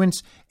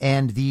constituents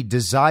and the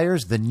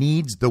desires, the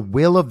needs, the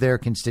will of their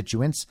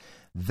constituents.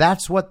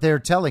 That's what they're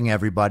telling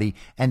everybody.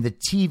 And the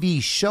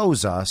TV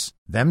shows us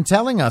them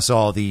telling us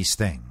all these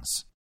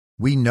things.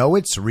 We know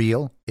it's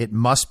real. It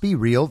must be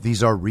real.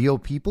 These are real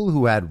people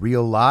who had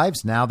real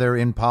lives. Now they're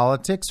in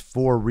politics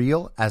for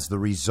real as the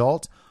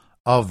result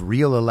of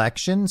real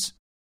elections.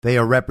 They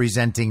are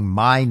representing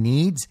my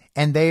needs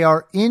and they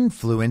are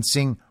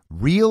influencing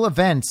real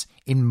events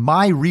in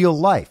my real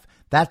life.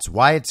 That's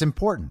why it's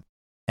important.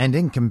 And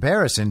in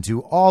comparison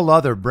to all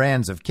other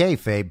brands of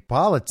kayfabe,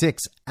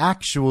 politics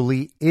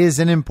actually is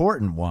an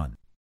important one.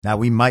 Now,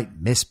 we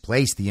might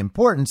misplace the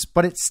importance,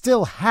 but it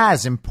still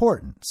has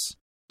importance.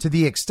 To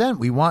the extent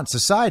we want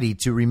society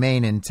to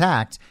remain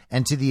intact,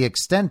 and to the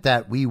extent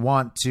that we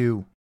want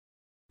to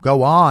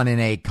go on in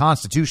a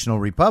constitutional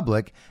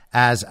republic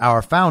as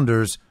our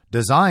founders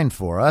designed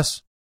for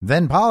us,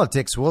 then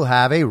politics will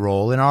have a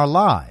role in our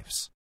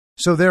lives.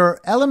 So there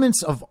are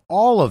elements of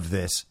all of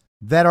this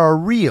that are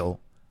real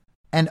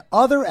and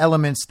other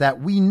elements that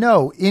we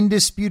know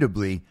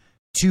indisputably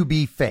to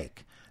be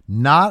fake.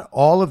 Not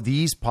all of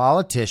these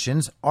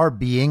politicians are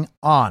being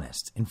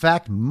honest. In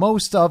fact,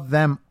 most of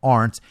them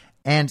aren't.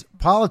 And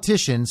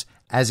politicians,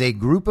 as a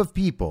group of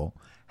people,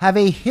 have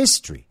a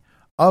history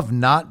of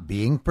not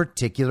being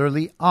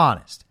particularly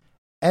honest.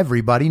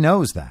 Everybody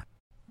knows that.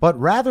 But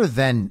rather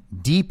than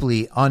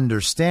deeply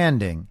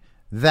understanding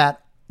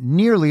that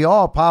nearly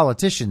all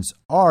politicians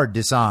are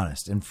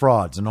dishonest and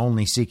frauds and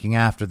only seeking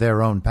after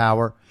their own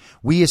power,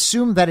 we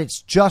assume that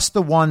it's just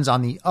the ones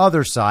on the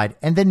other side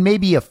and then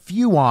maybe a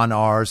few on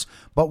ours,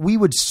 but we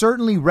would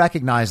certainly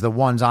recognize the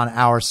ones on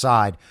our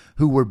side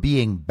who were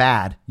being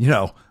bad,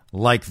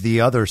 like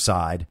the other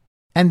side,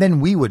 and then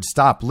we would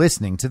stop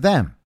listening to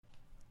them.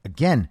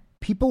 Again,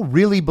 people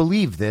really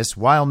believe this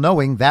while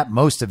knowing that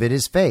most of it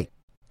is fake.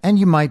 And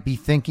you might be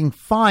thinking,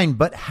 fine,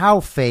 but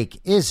how fake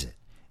is it?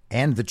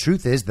 And the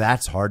truth is,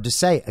 that's hard to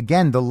say.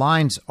 Again, the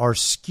lines are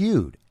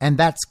skewed, and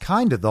that's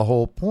kind of the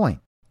whole point.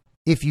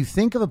 If you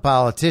think of a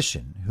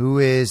politician who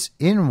is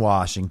in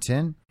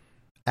Washington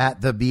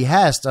at the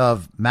behest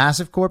of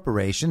massive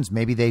corporations,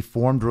 maybe they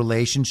formed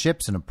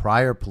relationships in a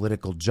prior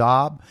political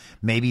job,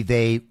 maybe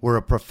they were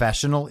a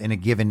professional in a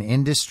given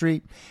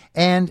industry,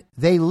 and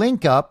they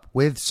link up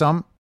with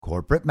some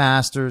corporate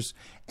masters,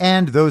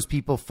 and those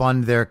people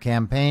fund their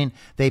campaign.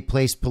 They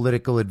place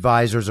political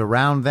advisors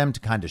around them to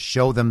kind of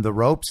show them the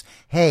ropes.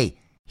 Hey,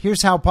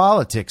 here's how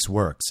politics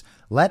works.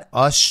 Let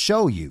us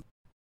show you.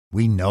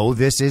 We know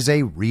this is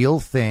a real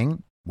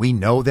thing. We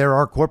know there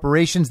are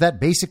corporations that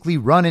basically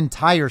run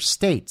entire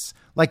states,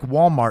 like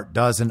Walmart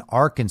does in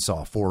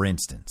Arkansas, for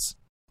instance.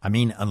 I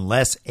mean,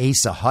 unless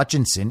Asa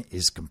Hutchinson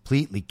is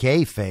completely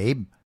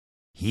kayfabe,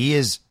 he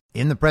is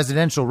in the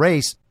presidential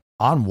race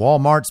on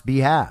Walmart's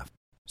behalf.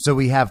 So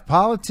we have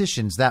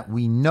politicians that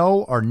we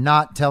know are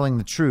not telling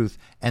the truth,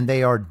 and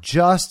they are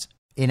just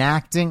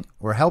enacting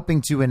or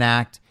helping to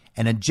enact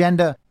an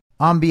agenda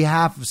on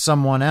behalf of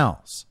someone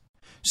else.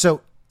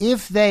 So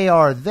if they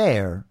are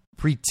there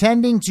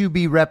pretending to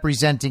be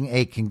representing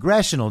a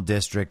congressional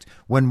district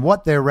when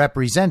what they're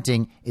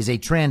representing is a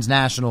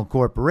transnational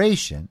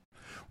corporation,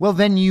 well,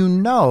 then you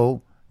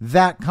know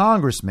that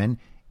congressman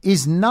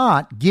is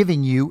not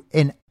giving you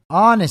an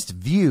honest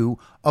view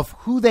of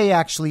who they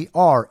actually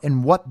are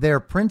and what their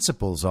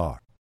principles are.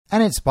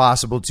 And it's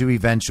possible to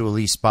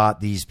eventually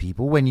spot these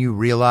people when you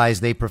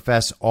realize they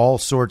profess all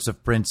sorts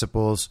of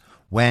principles,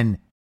 when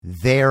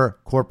their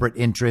corporate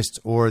interests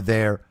or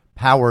their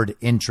powered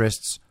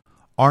interests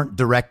aren't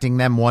directing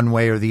them one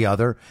way or the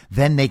other.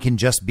 Then they can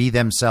just be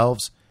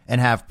themselves and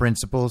have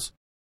principles.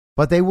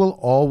 But they will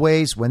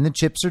always, when the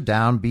chips are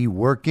down, be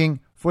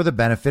working for the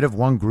benefit of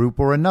one group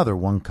or another,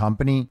 one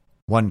company,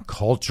 one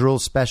cultural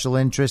special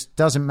interest,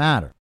 doesn't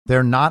matter.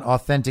 They're not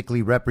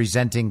authentically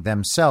representing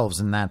themselves,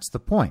 and that's the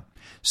point.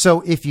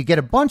 So if you get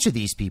a bunch of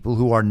these people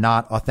who are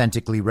not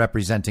authentically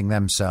representing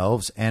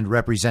themselves and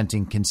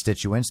representing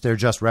constituents, they're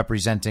just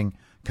representing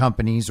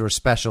companies or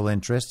special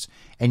interests,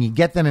 and you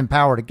get them in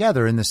power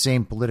together in the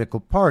same political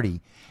party,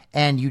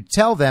 and you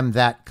tell them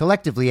that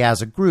collectively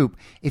as a group,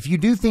 if you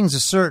do things a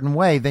certain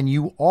way, then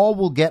you all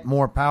will get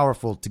more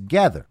powerful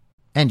together.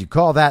 And you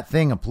call that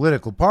thing a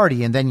political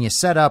party, and then you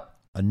set up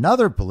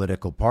another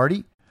political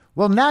party,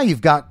 well, now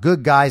you've got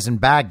good guys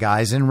and bad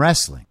guys in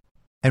wrestling.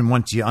 And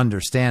once you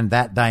understand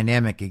that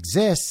dynamic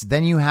exists,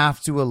 then you have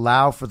to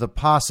allow for the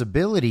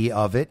possibility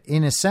of it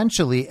in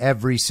essentially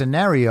every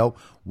scenario,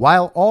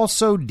 while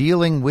also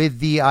dealing with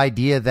the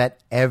idea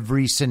that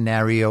every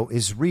scenario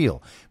is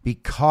real.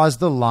 Because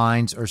the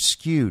lines are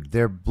skewed,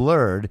 they're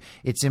blurred,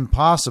 it's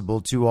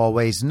impossible to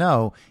always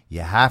know.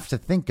 You have to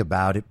think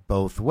about it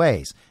both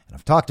ways. And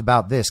I've talked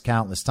about this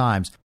countless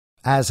times,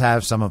 as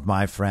have some of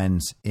my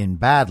friends in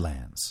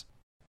Badlands.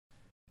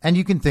 And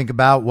you can think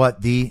about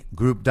what the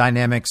group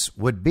dynamics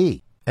would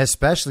be,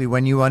 especially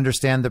when you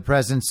understand the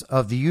presence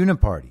of the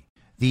Uniparty.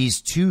 these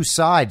two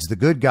sides, the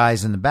good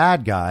guys and the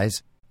bad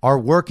guys, are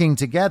working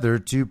together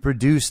to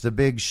produce the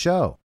big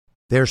show.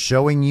 They're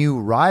showing you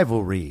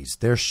rivalries.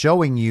 They're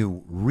showing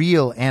you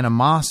real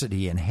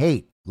animosity and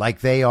hate, like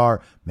they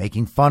are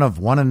making fun of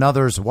one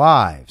another's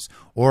wives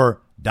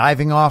or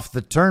diving off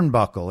the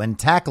turnbuckle and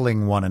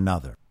tackling one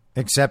another.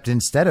 Except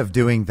instead of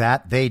doing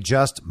that, they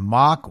just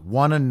mock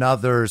one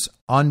another's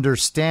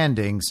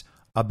understandings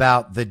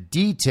about the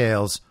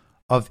details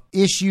of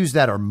issues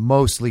that are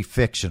mostly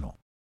fictional,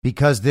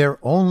 because they're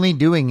only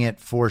doing it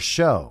for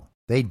show.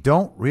 They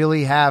don't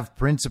really have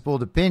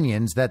principled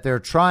opinions that they're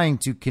trying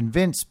to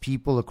convince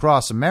people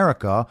across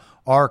America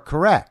are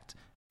correct.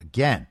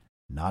 Again,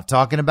 not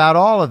talking about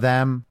all of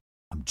them.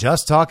 I'm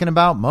just talking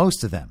about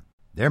most of them.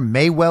 There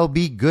may well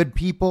be good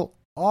people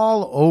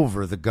all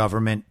over the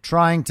government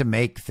trying to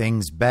make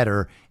things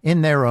better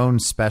in their own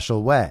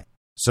special way.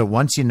 So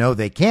once you know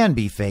they can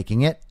be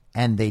faking it,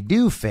 and they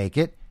do fake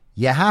it,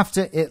 you have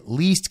to at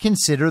least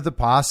consider the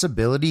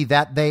possibility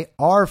that they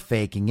are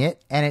faking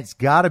it, and it's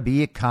got to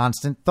be a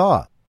constant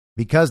thought,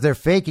 because they're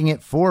faking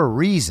it for a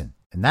reason,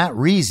 and that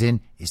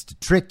reason is to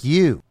trick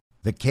you.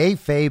 The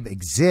kayfabe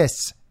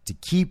exists to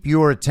keep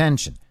your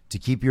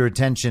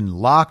attention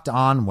locked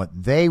on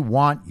what they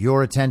want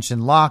your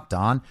attention locked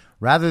on,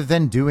 rather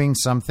than doing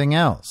something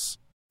else.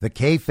 The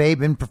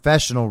kayfabe in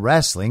professional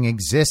wrestling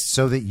exists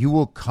so that you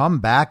will come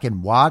back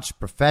and watch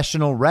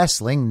professional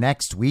wrestling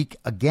next week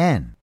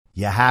again.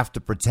 You have to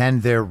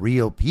pretend they're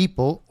real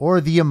people, or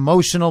the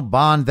emotional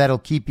bond that'll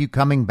keep you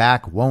coming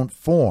back won't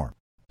form.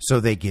 So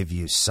they give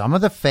you some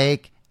of the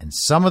fake and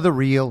some of the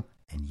real,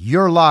 and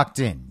you're locked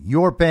in.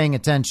 You're paying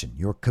attention.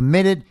 You're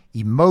committed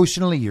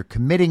emotionally. You're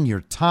committing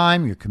your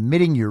time. You're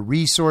committing your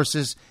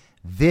resources.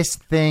 This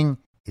thing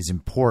is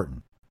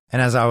important.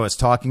 And as I was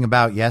talking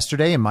about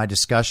yesterday in my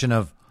discussion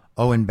of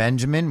Owen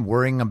Benjamin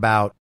worrying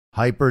about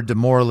hyper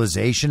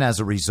demoralization as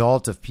a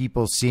result of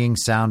people seeing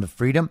Sound of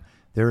Freedom,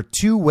 there are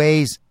two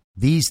ways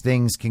these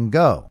things can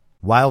go.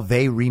 While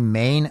they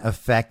remain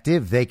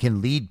effective, they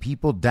can lead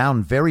people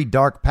down very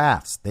dark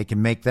paths. They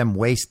can make them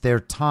waste their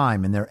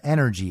time and their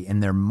energy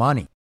and their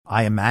money.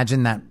 I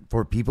imagine that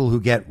for people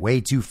who get way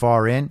too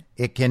far in,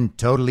 it can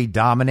totally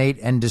dominate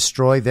and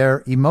destroy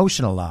their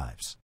emotional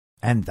lives.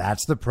 And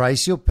that's the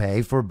price you'll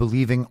pay for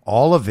believing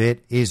all of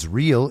it is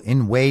real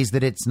in ways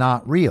that it's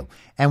not real.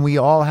 And we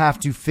all have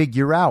to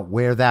figure out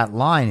where that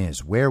line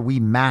is, where we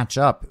match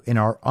up in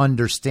our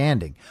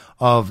understanding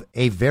of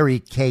a very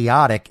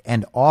chaotic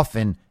and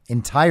often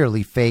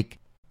entirely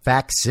fake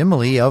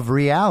facsimile of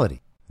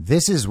reality.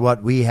 This is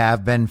what we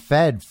have been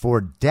fed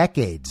for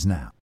decades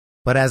now.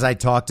 But as I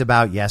talked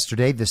about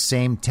yesterday, the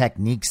same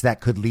techniques that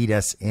could lead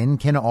us in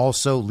can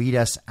also lead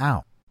us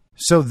out.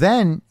 So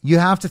then you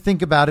have to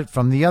think about it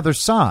from the other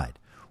side.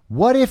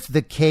 What if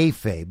the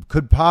kayfabe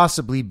could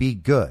possibly be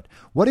good?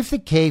 What if the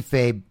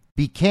kayfabe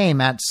became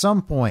at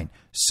some point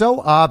so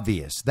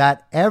obvious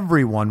that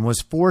everyone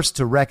was forced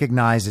to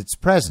recognize its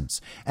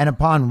presence? And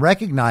upon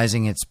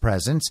recognizing its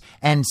presence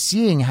and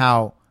seeing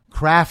how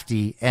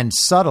crafty and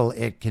subtle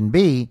it can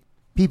be,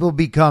 people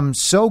become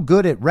so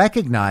good at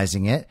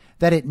recognizing it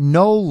that it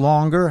no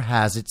longer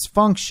has its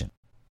function.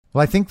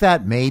 Well, I think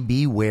that may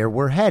be where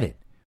we're headed,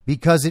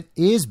 because it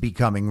is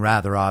becoming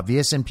rather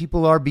obvious and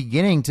people are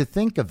beginning to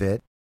think of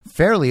it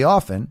fairly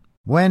often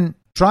when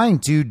trying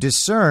to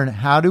discern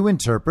how to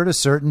interpret a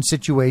certain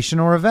situation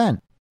or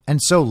event.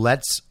 And so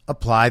let's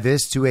apply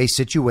this to a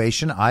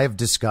situation I have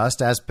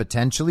discussed as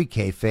potentially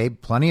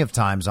kayfabe plenty of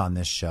times on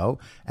this show.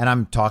 And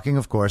I'm talking,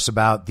 of course,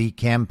 about the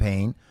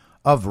campaign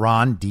of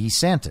Ron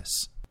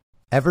DeSantis.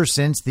 Ever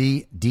since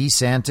the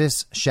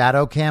DeSantis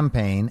shadow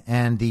campaign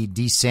and the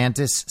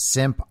DeSantis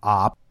simp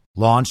op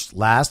launched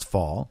last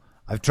fall,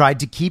 I've tried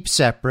to keep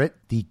separate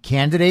the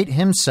candidate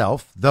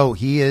himself, though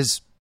he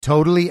is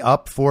totally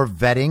up for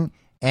vetting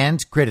and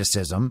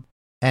criticism.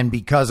 And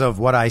because of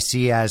what I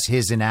see as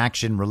his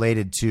inaction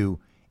related to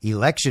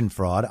election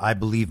fraud, I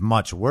believe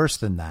much worse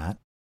than that.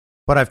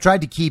 But I've tried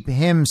to keep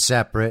him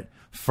separate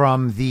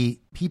from the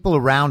people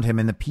around him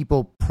and the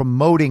people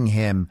promoting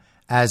him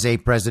as a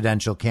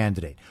presidential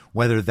candidate,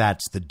 whether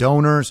that's the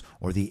donors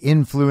or the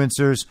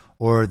influencers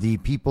or the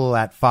people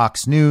at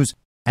Fox News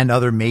and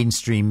other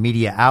mainstream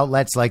media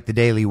outlets like the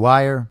Daily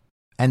Wire.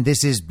 And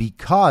this is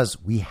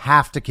because we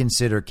have to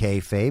consider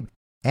kayfabe,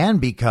 and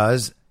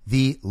because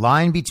the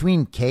line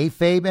between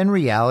kayfabe and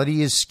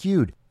reality is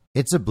skewed.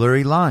 It's a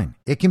blurry line.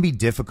 It can be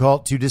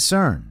difficult to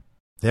discern.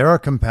 There are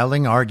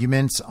compelling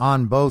arguments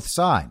on both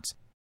sides.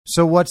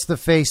 So what's the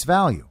face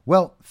value?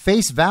 Well,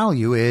 face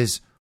value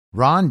is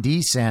Ron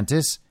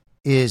DeSantis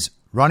is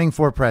running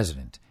for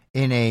president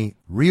in a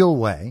real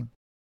way.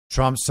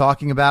 Trump's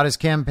talking about his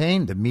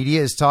campaign. The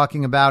media is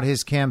talking about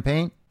his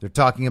campaign. They're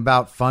talking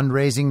about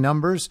fundraising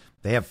numbers.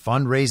 They have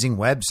fundraising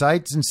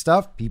websites and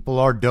stuff. People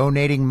are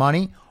donating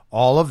money.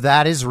 All of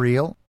that is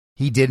real.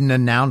 He did an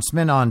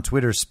announcement on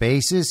Twitter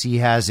Spaces. He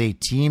has a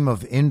team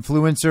of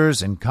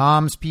influencers and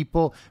comms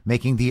people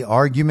making the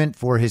argument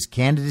for his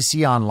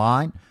candidacy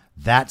online.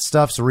 That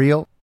stuff's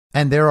real.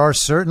 And there are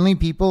certainly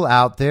people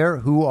out there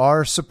who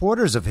are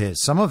supporters of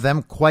his, some of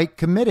them quite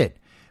committed.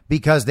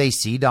 because they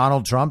see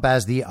Donald Trump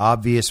as the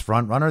obvious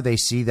frontrunner. They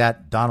see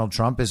that Donald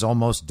Trump is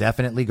almost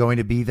definitely going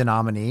to be the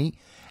nominee,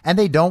 and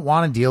they don't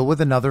want to deal with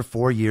another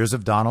 4 years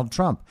of Donald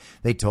Trump.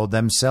 They told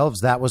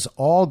themselves that was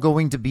all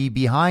going to be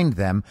behind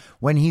them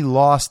when he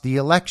lost the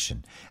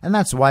election. And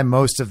that's why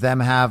most of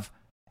them have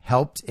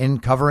helped in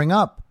covering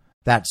up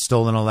that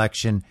stolen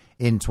election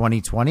in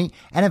 2020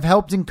 and have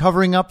helped in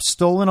covering up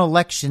stolen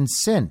elections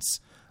since,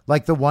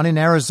 like the one in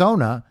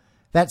Arizona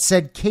that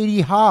said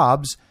Katie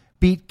Hobbs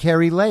beat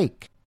Kerry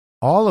Lake.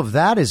 All of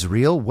that is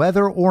real,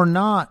 whether or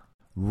not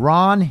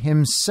Ron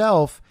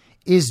himself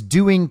is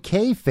doing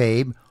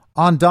kayfabe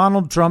on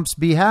Donald Trump's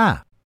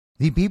behalf.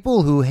 The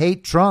people who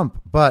hate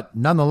Trump, but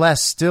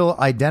nonetheless still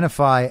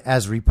identify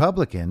as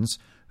Republicans,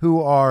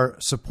 who are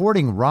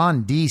supporting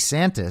Ron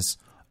DeSantis,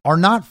 are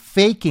not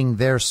faking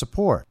their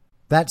support.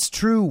 That's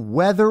true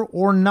whether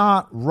or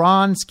not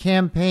Ron's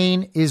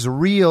campaign is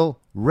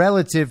real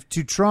relative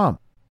to Trump.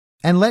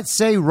 And let's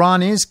say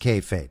Ron is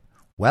kayfabe.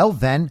 Well,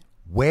 then,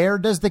 where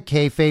does the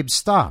kayfabe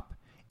stop?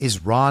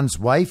 Is Ron's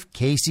wife,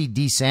 Casey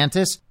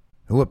DeSantis,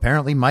 who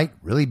apparently might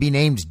really be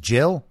named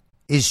Jill,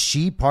 is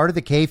she part of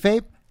the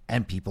kayfabe?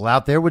 And people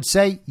out there would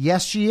say,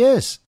 yes, she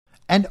is.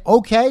 And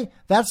okay,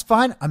 that's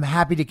fine. I'm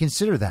happy to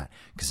consider that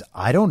because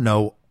I don't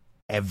know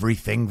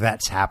everything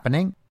that's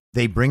happening.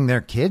 They bring their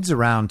kids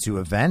around to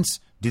events.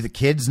 Do the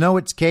kids know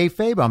it's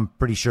kayfabe? I'm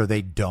pretty sure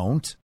they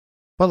don't.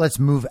 But let's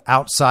move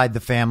outside the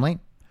family.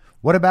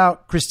 What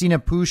about Christina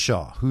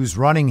Pushaw, who's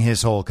running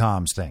his whole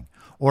comms thing?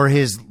 Or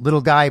his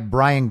little guy,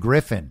 Brian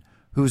Griffin,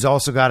 who's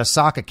also got a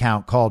sock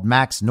account called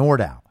Max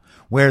Nordau,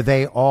 where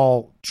they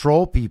all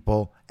troll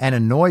people and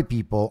annoy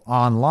people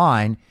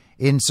online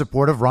in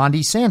support of Ron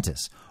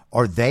DeSantis.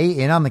 Are they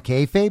in on the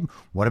kayfabe?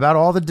 What about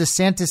all the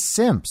DeSantis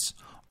simps?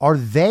 Are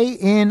they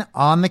in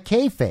on the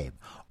kayfabe?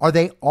 Are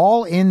they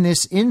all in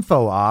this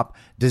info op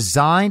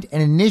designed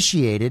and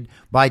initiated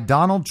by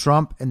Donald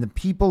Trump and the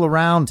people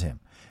around him?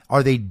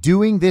 Are they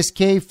doing this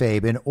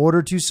kayfabe in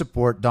order to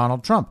support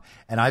Donald Trump?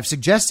 And I've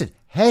suggested,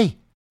 hey,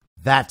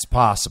 that's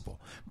possible.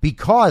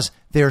 Because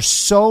they're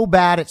so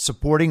bad at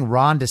supporting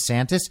Ron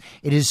DeSantis,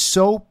 it is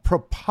so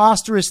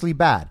preposterously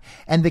bad.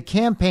 And the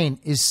campaign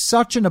is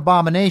such an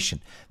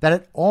abomination that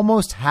it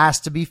almost has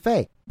to be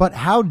fake. But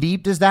how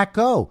deep does that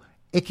go?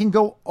 It can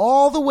go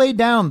all the way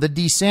down the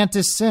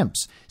DeSantis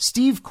simps.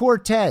 Steve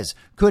Cortez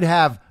could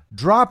have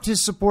dropped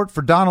his support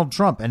for Donald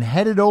Trump and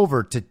headed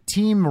over to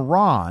Team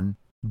Ron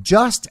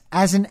just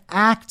as an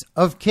act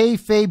of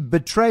kayfabe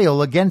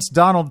betrayal against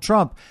Donald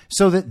Trump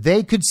so that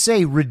they could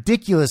say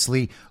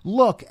ridiculously,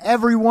 look,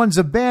 everyone's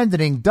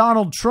abandoning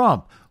Donald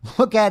Trump.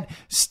 Look at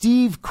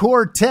Steve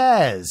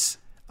Cortez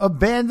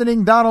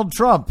abandoning Donald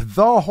Trump,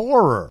 the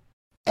horror.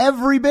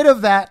 Every bit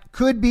of that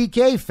could be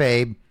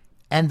kayfabe,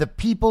 and the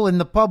people in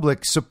the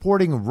public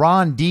supporting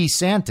Ron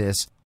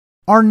DeSantis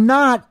are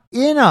not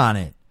in on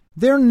it.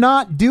 They're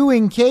not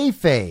doing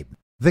kayfabe.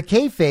 The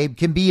kayfabe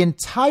can be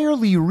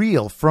entirely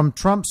real from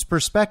Trump's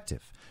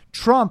perspective.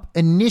 Trump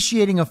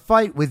initiating a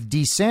fight with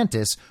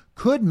DeSantis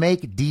could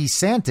make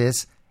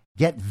DeSantis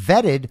get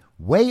vetted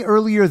way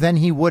earlier than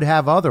he would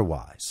have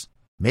otherwise.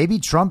 Maybe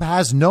Trump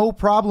has no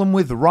problem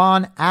with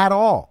Ron at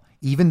all,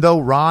 even though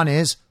Ron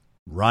is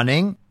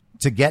running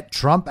to get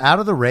Trump out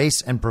of the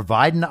race and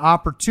provide an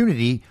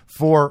opportunity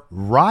for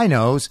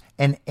rhinos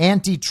and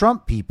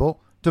anti-Trump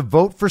people to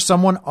vote for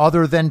someone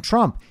other than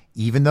Trump,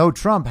 even though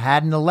Trump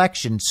had an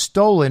election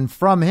stolen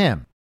from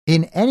him.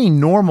 In any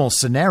normal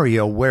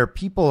scenario where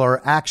people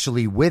are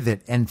actually with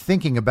it and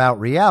thinking about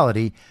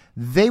reality,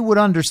 they would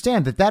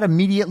understand that that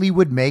immediately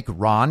would make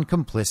Ron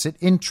complicit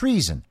in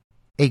treason.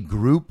 A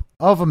group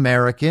of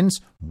Americans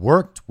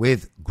worked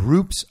with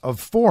groups of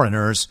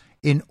foreigners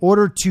in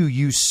order to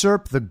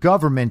usurp the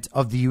government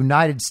of the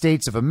United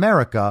States of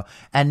America,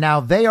 and now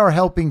they are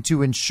helping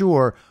to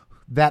ensure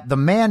that the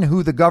man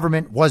who the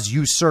government was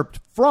usurped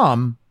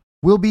from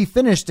will be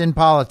finished in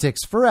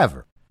politics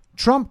forever.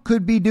 Trump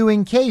could be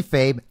doing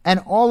kayfabe, and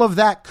all of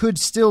that could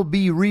still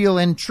be real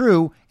and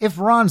true if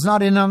Ron's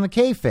not in on the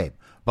kayfabe.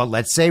 But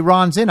let's say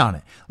Ron's in on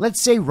it.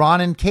 Let's say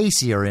Ron and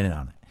Casey are in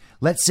on it.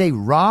 Let's say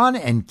Ron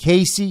and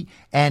Casey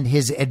and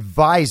his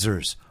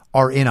advisors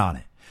are in on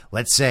it.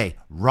 Let's say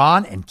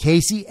Ron and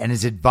Casey and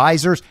his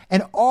advisors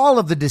and all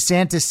of the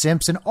DeSantis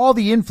simps and all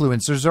the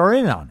influencers are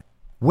in on it.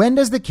 When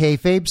does the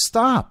kayfabe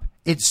stop?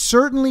 It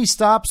certainly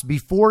stops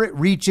before it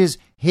reaches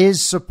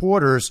his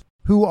supporters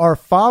who are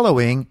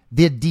following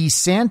the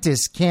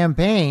DeSantis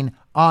campaign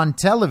on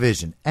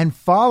television and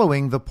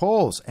following the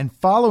polls and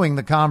following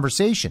the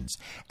conversations.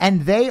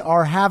 And they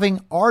are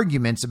having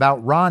arguments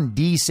about Ron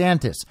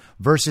DeSantis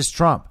versus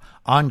Trump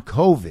on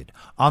COVID,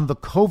 on the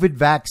COVID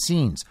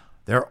vaccines.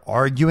 They're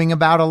arguing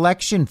about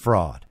election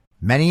fraud.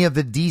 Many of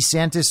the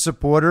DeSantis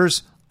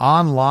supporters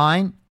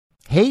online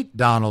hate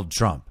Donald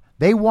Trump.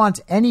 They want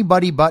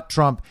anybody but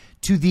Trump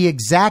to the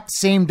exact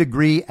same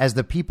degree as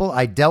the people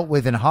I dealt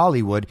with in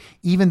Hollywood,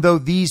 even though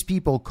these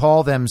people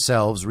call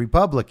themselves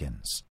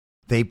Republicans.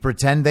 They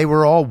pretend they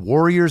were all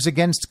warriors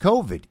against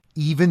COVID,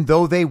 even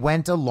though they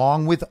went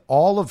along with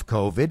all of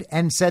COVID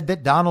and said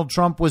that Donald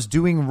Trump was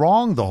doing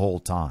wrong the whole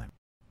time.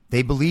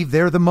 They believe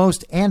they're the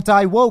most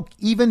anti-woke,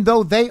 even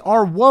though they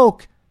are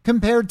woke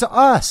compared to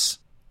us.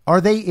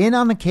 Are they in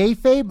on the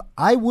kayfabe?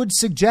 I would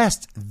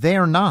suggest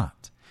they're not.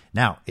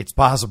 Now, it's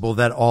possible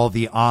that all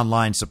the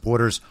online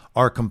supporters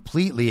are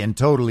completely and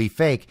totally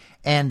fake,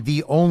 and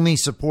the only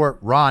support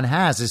Ron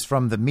has is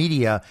from the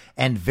media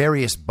and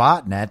various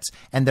botnets,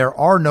 and there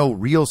are no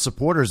real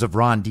supporters of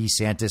Ron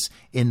DeSantis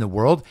in the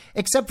world,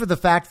 except for the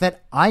fact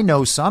that I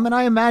know some, and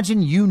I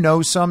imagine you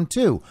know some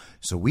too.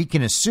 So we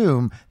can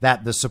assume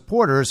that the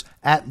supporters,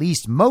 at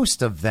least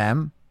most of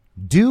them,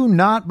 do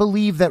not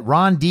believe that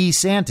Ron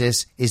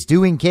DeSantis is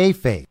doing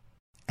kayfabe,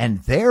 and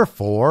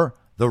therefore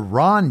the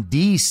Ron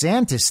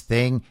DeSantis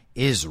thing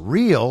is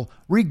real,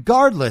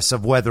 regardless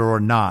of whether or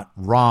not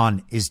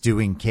Ron is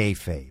doing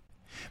kayfabe,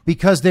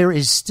 because there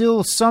is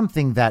still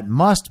something that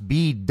must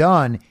be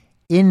done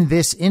in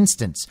this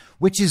instance,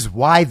 which is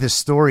why the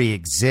story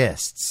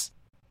exists.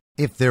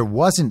 If there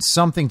wasn't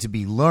something to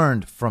be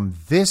learned from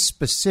this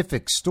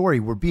specific story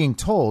we're being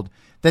told,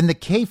 then the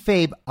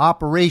kayfabe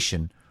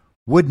operation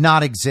would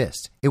not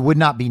exist. It would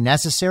not be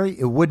necessary.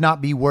 It would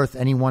not be worth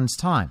anyone's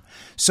time.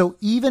 So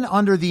even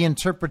under the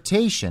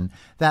interpretation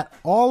that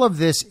all of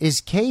this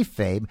is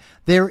kayfabe,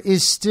 there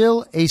is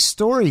still a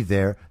story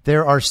there.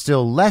 There are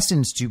still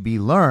lessons to be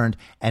learned.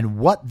 And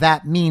what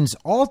that means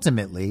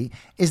ultimately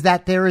is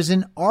that there is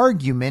an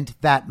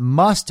argument that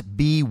must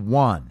be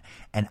won.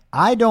 And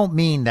I don't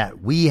mean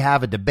that we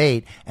have a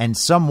debate and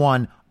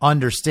someone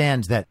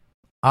understands that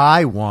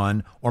I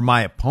won or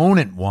my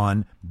opponent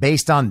won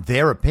based on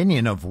their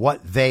opinion of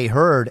what they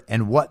heard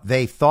and what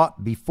they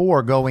thought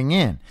before going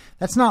in.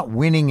 That's not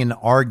winning an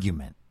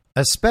argument,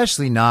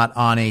 especially not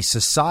on a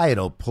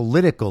societal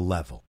political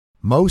level.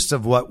 Most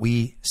of what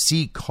we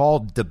see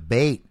called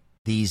debate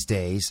these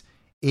days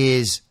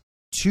is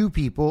two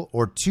people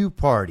or two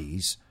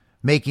parties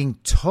making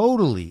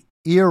totally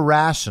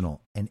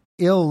irrational and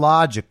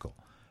illogical,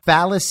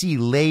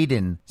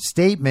 fallacy-laden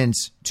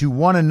statements to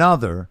one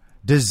another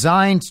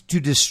designed to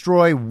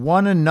destroy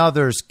one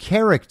another's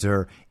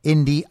character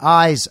in the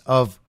eyes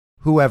of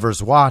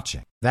whoever's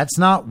watching. That's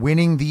not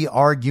winning the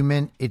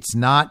argument. It's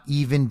not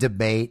even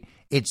debate.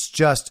 It's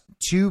just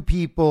two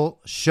people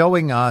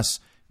showing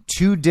us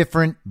two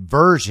different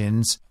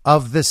versions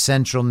of the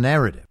central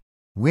narrative.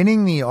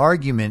 Winning the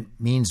argument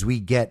means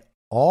we get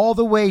all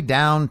the way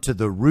down to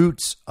the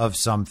roots of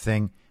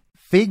something,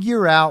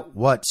 figure out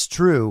what's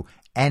true,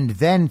 and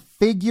then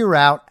figure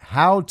out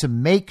how to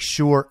make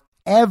sure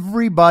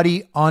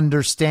everybody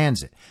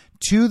understands it,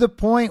 to the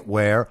point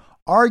where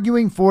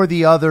arguing for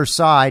the other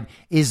side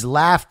is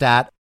laughed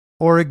at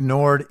or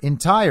ignored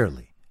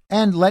entirely.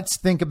 And let's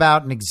think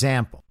about an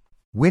example.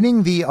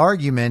 Winning the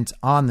argument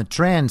on the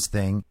trans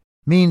thing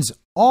means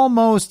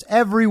almost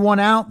everyone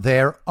out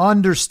there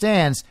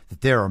understands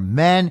that there are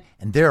men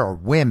and there are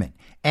women.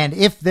 And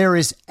if there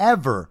is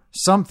ever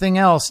something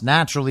else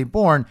naturally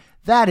born,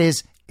 that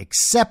is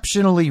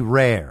exceptionally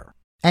rare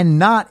and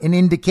not an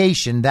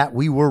indication that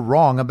we were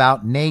wrong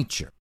about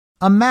nature.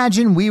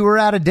 Imagine we were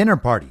at a dinner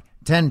party,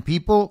 10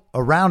 people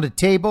around a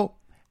table.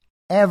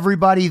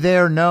 Everybody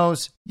there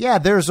knows,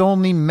 there's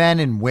only men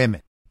and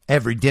women.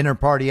 Every dinner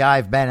party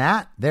I've been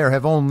at, there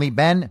have only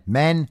been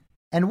men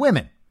and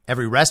women.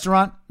 Every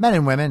restaurant, men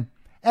and women.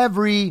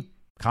 Every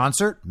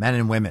concert, men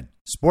and women.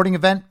 Sporting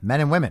event,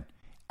 men and women.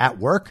 At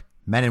work,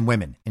 men and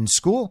women. In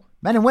school,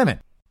 men and women.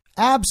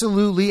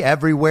 Absolutely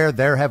everywhere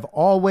there have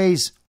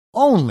always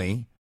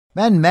only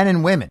men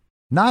and women.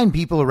 9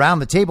 people around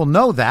the table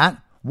know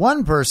that.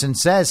 One person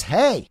says,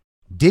 hey,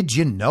 did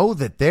you know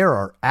that there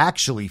are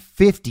actually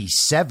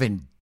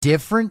 57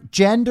 different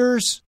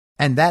genders?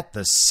 And that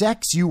the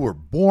sex you were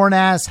born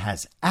as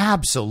has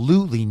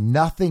absolutely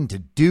nothing to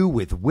do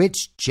with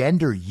which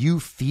gender you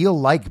feel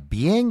like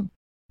being?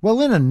 Well,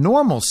 in a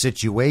normal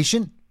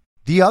situation,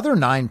 the other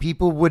 9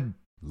 people would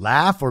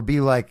laugh or be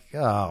like,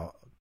 oh,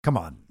 come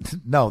on.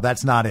 No,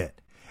 that's not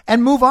it.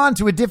 And move on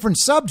to a different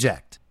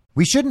subject.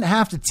 We shouldn't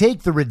have to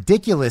take the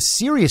ridiculous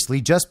seriously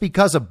just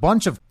because a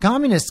bunch of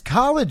communist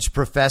college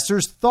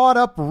professors thought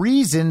up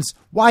reasons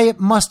why it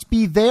must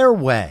be their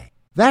way.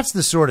 That's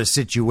the sort of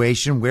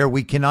situation where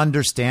we can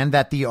understand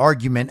that the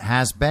argument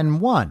has been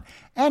won,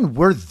 and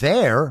we're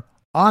there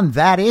on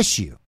that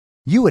issue.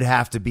 You would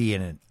have to be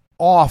in an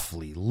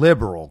awfully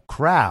liberal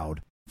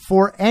crowd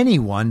for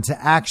anyone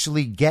to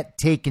actually get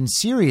taken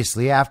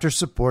seriously after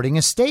supporting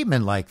a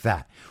statement like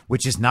that,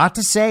 which is not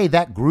to say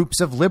that groups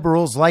of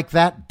liberals like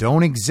that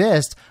don't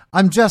exist.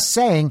 I'm just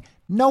saying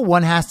no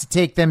one has to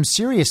take them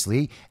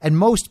seriously, and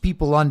most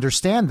people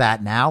understand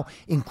that now,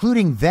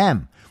 including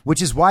them,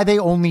 which is why they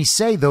only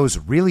say those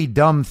really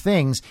dumb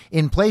things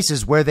in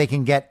places where they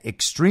can get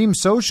extreme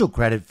social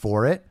credit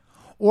for it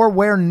or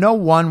where no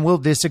one will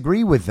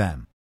disagree with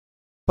them.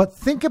 But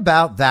think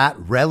about that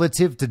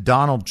relative to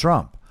Donald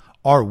Trump.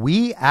 Are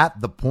we at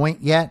the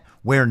point yet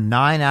where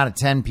 9 out of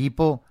 10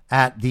 people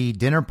at the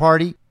dinner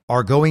party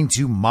are going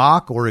to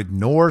mock or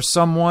ignore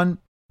someone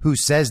who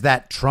says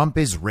that Trump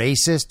is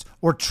racist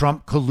or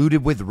Trump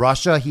colluded with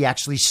Russia? He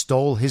actually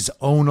stole his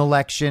own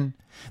election.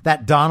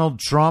 That Donald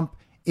Trump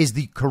is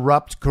the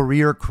corrupt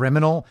career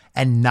criminal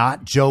and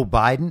not Joe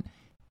Biden,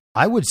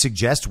 I would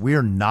suggest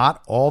we're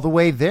not all the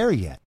way there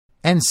yet.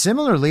 And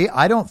similarly,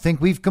 I don't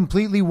think we've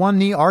completely won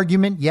the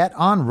argument yet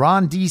on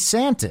Ron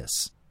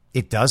DeSantis.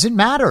 It doesn't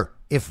matter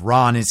if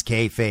Ron is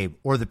kayfabe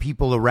or the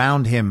people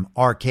around him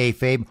are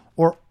kayfabe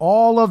or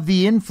all of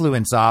the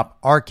influence op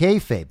are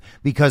kayfabe,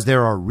 because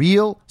there are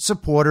real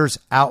supporters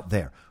out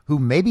there who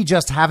maybe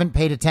just haven't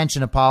paid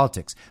attention to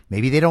politics.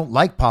 Maybe they don't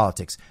like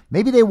politics.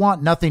 Maybe they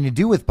want nothing to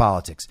do with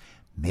politics.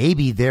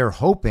 Maybe they're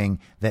hoping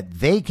that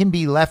they can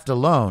be left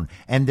alone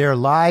and their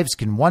lives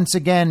can once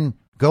again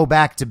go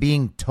back to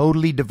being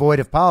totally devoid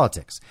of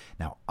politics.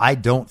 Now, I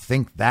don't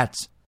think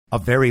that's a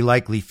very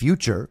likely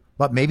future,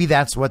 but maybe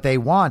that's what they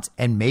want.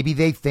 And maybe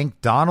they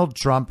think Donald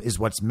Trump is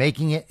what's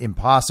making it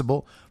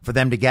impossible for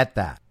them to get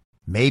that.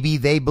 Maybe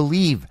they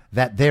believe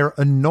that their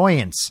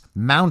annoyance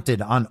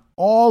mounted on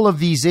all of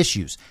these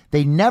issues.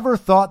 They never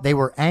thought they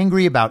were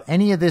angry about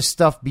any of this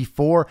stuff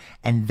before.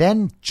 And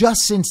then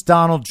just since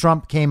Donald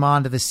Trump came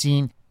onto the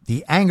scene,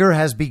 the anger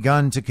has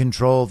begun to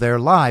control their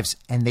lives,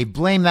 and they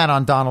blame that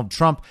on Donald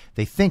Trump.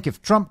 They think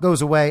if Trump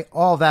goes away,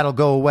 all that'll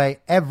go away.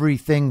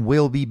 Everything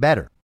will be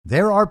better.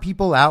 There are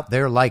people out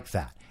there like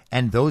that,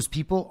 and those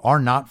people are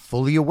not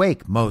fully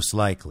awake, most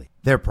likely.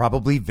 They're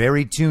probably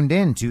very tuned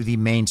in to the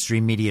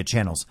mainstream media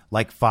channels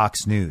like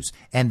Fox News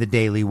and the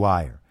Daily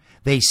Wire.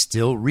 They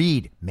still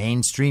read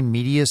mainstream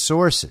media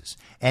sources,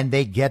 and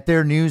they get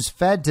their news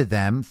fed to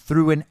them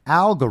through an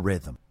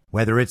algorithm.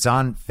 Whether it's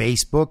on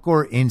Facebook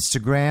or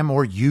Instagram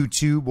or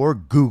YouTube or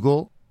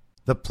Google,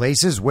 the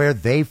places where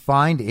they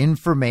find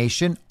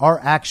information are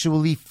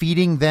actually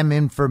feeding them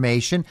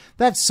information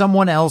that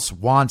someone else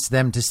wants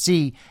them to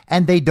see,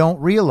 and they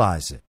don't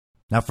realize it.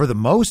 Now, for the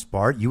most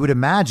part, you would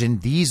imagine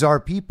these are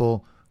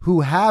people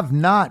who have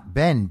not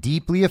been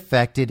deeply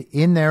affected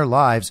in their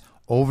lives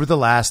over the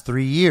last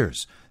 3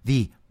 years.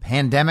 The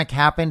pandemic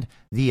happened,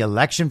 the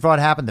election fraud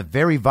happened, the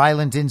very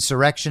violent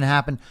insurrection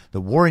happened,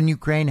 the war in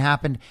Ukraine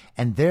happened,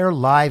 and their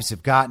lives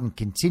have gotten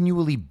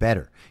continually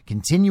better,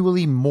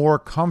 continually more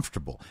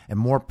comfortable and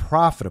more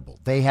profitable.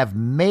 They have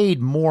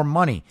made more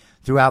money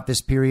throughout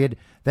this period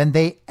than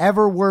they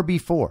ever were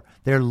before.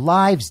 Their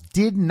lives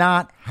did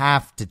not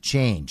have to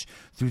change.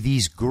 Through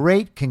these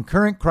great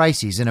concurrent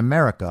crises in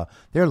America,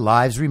 their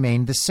lives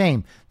remained the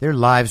same. Their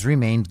lives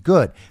remained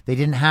good. They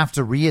didn't have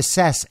to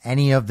reassess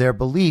any of their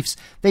beliefs.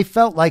 They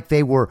felt like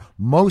they were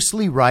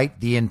mostly right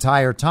the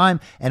entire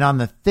time. And on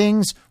the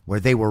things where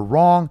they were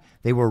wrong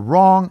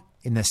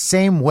in the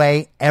same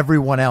way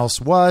everyone else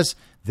was.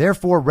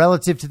 Therefore,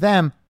 relative to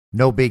them,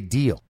 no big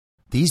deal.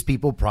 These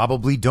people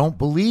probably don't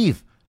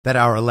believe that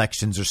our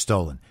elections are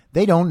stolen.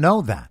 They don't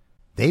know that.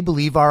 They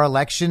believe our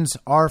elections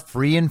are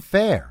free and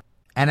fair.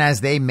 And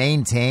as they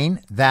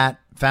maintain that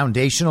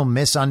foundational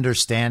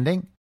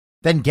misunderstanding,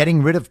 then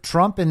getting rid of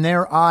Trump in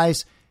their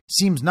eyes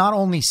seems not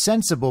only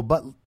sensible,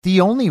 but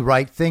the only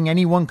right thing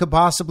anyone could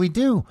possibly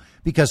do,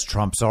 because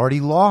Trump's already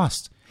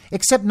lost.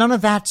 Except none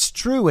of that's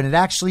true, and it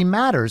actually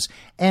matters.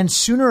 And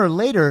sooner or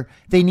later,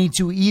 they need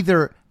to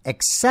either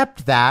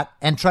accept that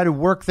and try to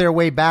work their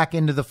way back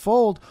into the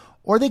fold,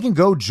 or they can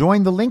go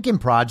join the Lincoln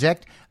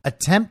Project,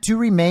 attempt to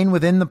remain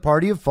within the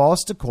party of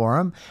false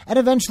decorum, and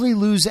eventually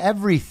lose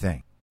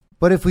everything.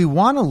 But if we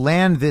want to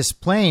land this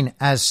plane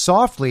as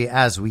softly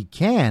as we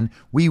can,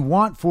 we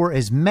want for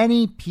as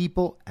many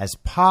people as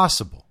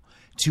possible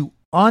to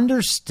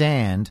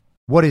understand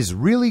what is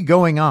really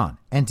going on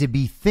and to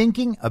be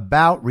thinking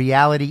about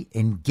reality,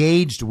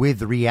 engaged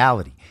with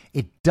reality.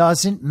 It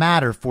doesn't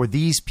matter for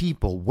these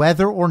people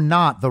whether or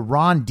not the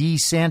Ron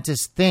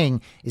DeSantis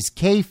thing is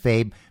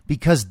kayfabe,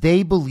 because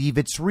they believe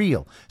it's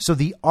real. So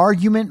the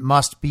argument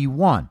must be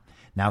won.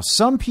 Now,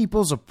 some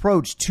people's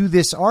approach to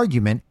this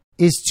argument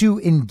is to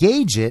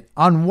engage it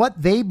on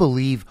what they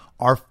believe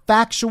are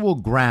factual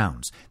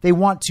grounds. They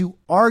want to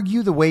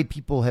argue the way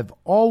people have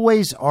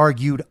always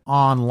argued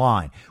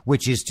online,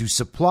 which is to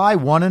supply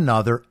one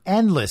another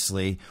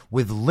endlessly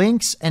with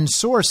links and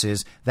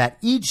sources that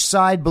each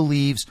side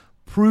believes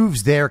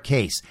proves their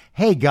case.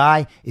 Hey,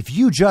 guy, if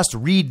you just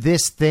read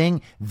this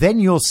thing, then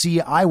you'll see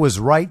I was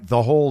right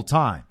the whole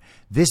time.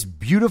 This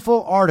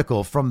beautiful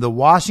article from the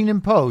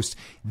Washington Post,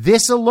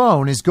 this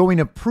alone is going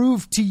to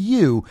prove to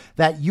you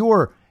that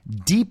your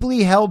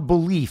deeply held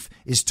belief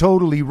is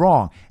totally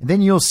wrong. And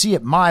then you'll see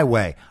it my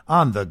way,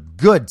 on the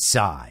good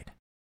side.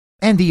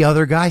 And the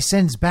other guy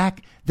sends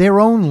back their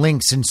own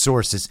links and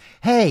sources.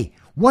 Hey,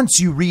 once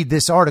you read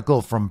this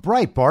article from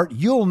Breitbart,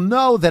 you'll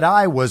know that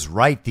I was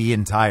right the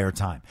entire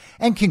time.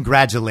 And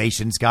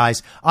congratulations,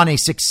 guys, on a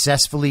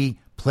successfully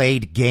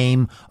played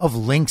game of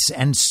links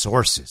and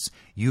sources.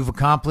 You've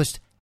accomplished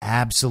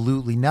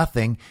absolutely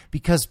nothing,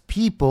 because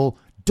people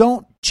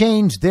don't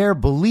change their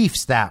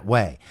beliefs that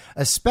way,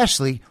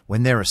 especially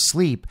when they're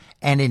asleep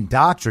and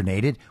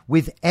indoctrinated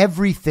with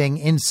everything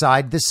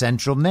inside the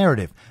central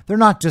narrative. They're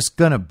not just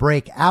going to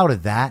break out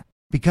of that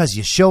because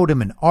you showed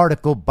them an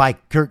article by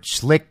Kurt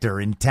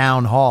Schlichter in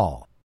Town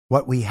Hall.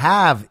 What we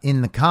have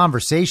in the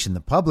conversation,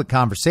 the public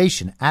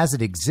conversation as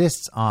it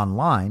exists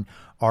online,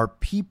 are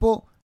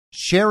people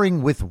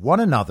sharing with one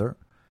another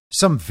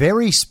some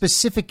very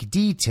specific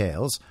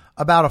details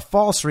about a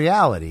false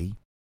reality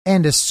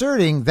and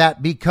asserting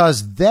that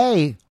because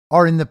they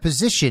are in the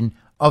position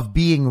of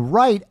being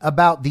right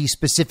about the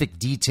specific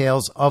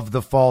details of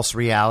the false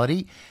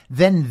reality,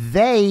 then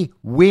they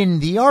win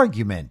the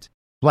argument.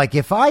 Like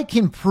if I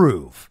can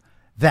prove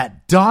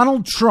that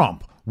Donald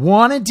Trump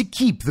wanted to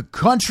keep the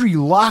country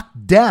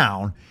locked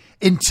down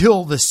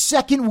until the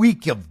second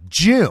week of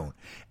June,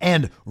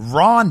 and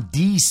Ron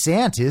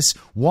DeSantis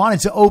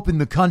wanted to open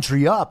the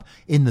country up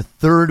in the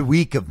third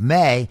week of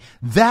May,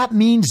 that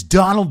means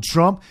Donald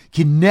Trump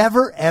can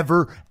never,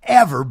 ever,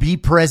 ever be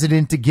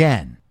president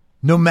again.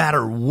 No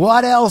matter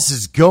what else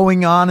is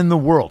going on in the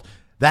world,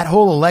 that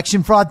whole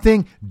election fraud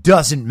thing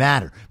doesn't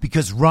matter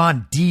because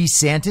Ron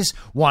DeSantis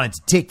wanted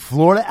to take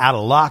Florida out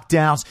of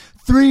lockdowns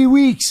 3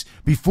 weeks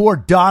before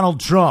Donald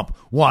Trump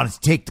wanted to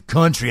take the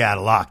country out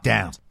of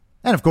lockdowns.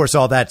 And of course,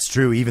 all that's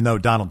true, even though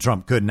Donald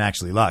Trump couldn't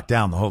actually lock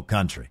down the whole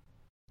country.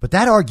 But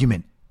that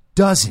argument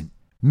doesn't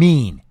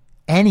mean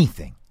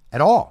anything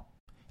at all.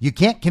 You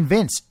can't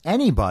convince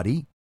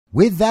anybody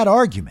with that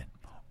argument.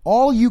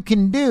 All you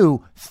can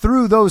do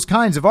through those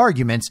kinds of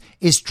arguments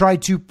is try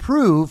to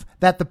prove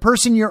that the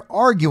person you're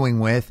arguing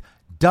with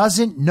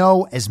doesn't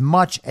know as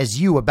much as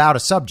you about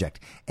a subject.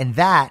 And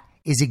that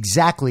is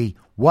exactly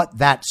what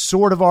that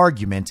sort of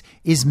argument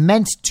is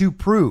meant to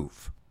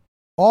prove.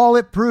 All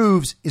it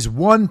proves is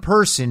one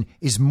person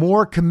is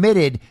more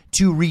committed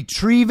to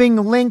retrieving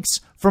links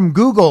from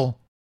Google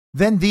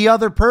than the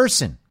other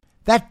person.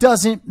 That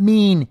doesn't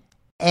mean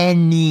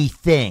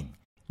anything.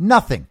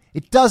 Nothing.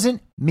 It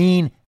doesn't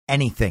mean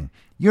anything.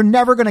 You're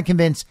never going to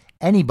convince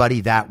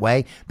anybody that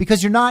way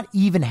because you're not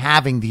even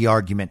having the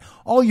argument.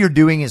 All you're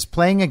doing is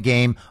playing a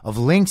game of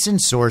links and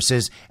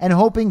sources and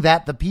hoping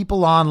that the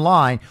people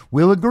online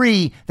will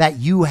agree that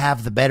you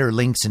have the better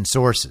links and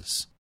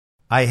sources.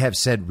 I have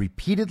said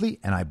repeatedly,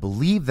 and I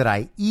believe that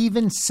I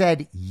even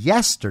said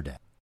yesterday,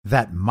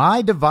 that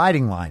my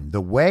dividing line,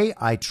 the way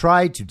I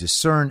try to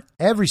discern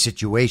every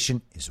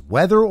situation, is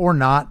whether or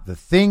not the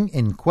thing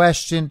in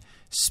question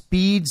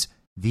speeds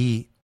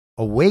the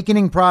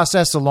awakening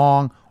process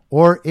along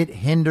or it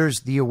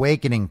hinders the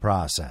awakening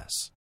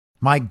process.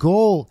 My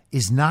goal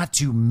is not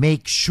to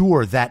make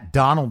sure that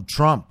Donald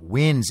Trump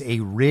wins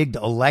a rigged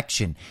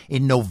election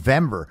in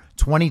November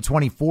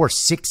 2024,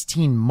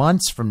 16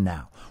 months from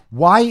now.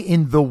 Why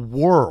in the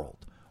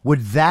world would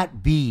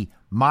that be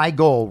my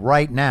goal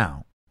right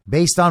now,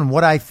 based on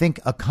what I think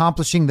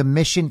accomplishing the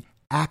mission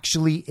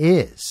actually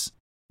is?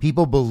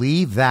 People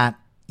believe that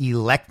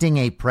electing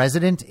a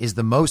president is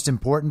the most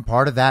important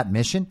part of that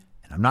mission.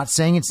 And I'm not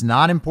saying it's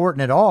not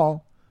important at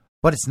all,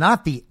 but it's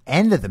not the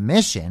end of the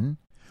mission.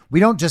 We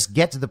don't just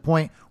get to the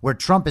point where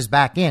Trump is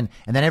back in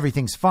and then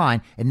everything's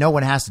fine and no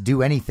one has to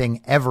do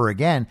anything ever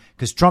again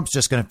because Trump's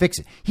just going to fix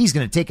it. He's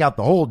going to take out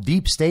the whole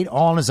deep state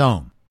all on his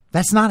own.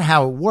 That's not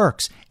how it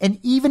works. And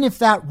even if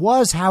that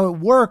was how it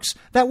works,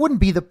 that wouldn't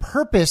be the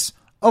purpose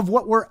of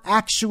what we're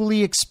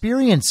actually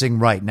experiencing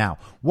right now,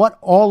 what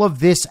all of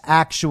this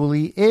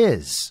actually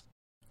is.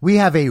 We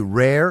have a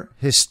rare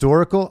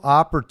historical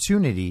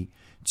opportunity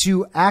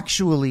to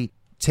actually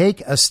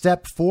take a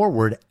step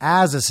forward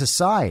as a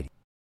society.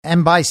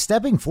 And by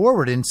stepping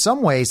forward, in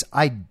some ways,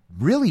 I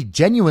really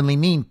genuinely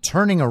mean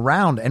turning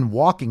around and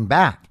walking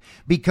back,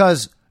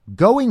 because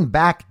going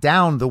back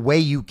down the way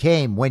you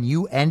came when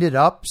you ended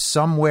up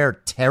somewhere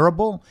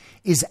terrible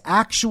is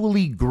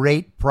actually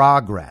great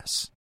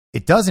progress.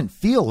 It doesn't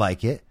feel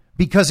like it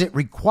because it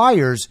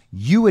requires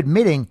you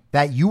admitting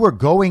that you were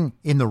going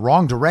in the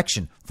wrong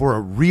direction for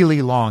a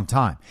really long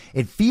time.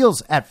 It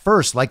feels at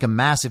first like a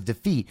massive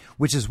defeat,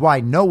 which is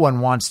why no one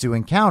wants to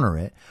encounter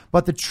it.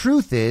 But the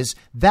truth is,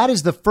 that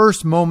is the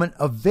first moment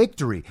of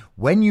victory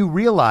when you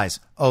realize,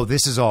 oh,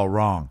 this is all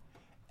wrong.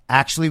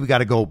 Actually, we got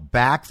to go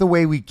back the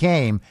way we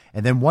came.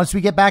 And then once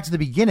we get back to the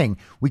beginning,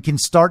 we can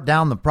start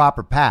down the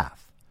proper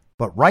path.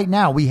 But right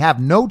now, we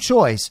have no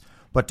choice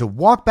but to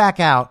walk back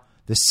out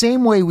the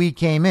same way we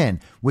came in,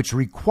 which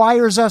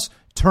requires us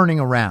turning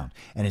around.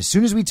 And as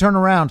soon as we turn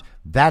around,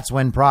 that's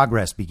when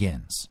progress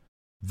begins.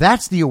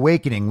 That's the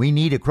awakening we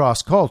need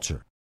across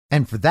culture.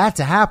 And for that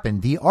to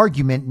happen, the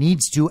argument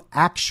needs to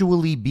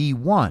actually be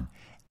won.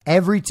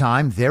 Every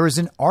time there is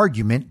an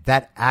argument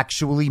that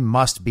actually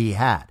must be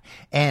had.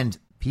 And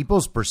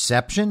people's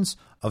perceptions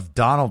of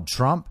Donald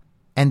Trump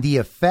and the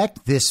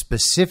effect this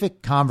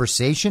specific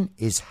conversation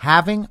is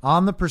having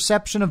on the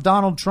perception of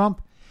Donald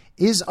Trump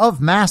is of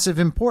massive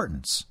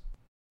importance.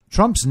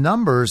 Trump's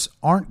numbers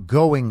aren't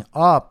going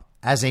up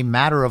as a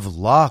matter of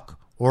luck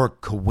or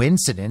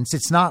coincidence.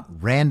 It's not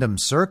random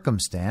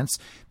circumstance.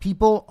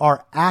 People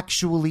are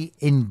actually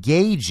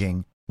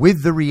engaging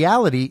with the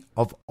reality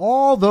of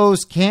all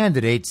those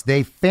candidates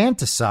they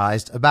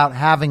fantasized about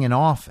having in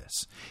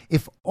office.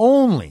 If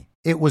only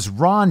it was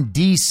Ron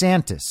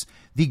DeSantis,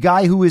 the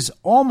guy who is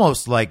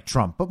almost like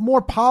Trump, but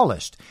more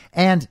polished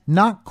and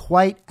not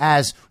quite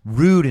as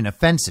rude and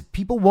offensive.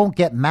 People won't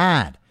get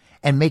mad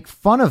and make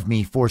fun of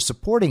me for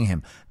supporting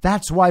him.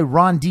 That's why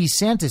Ron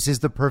DeSantis is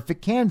the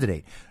perfect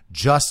candidate,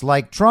 just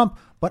like Trump,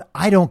 but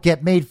I don't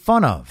get made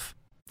fun of.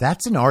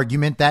 That's an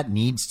argument that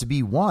needs to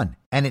be won,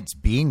 and it's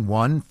being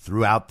won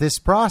throughout this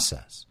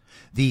process.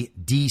 The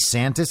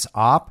DeSantis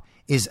op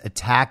is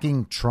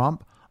attacking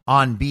Trump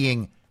on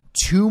being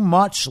too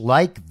much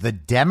like the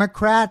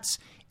Democrats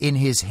in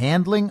his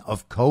handling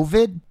of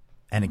COVID.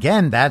 And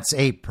again, that's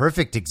a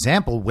perfect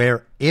example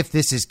where if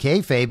this is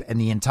kayfabe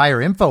and the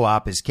entire info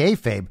op is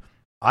kayfabe,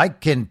 I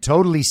can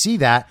totally see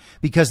that,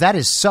 because that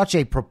is such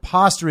a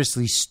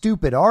preposterously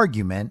stupid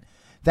argument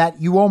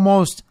that you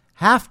almost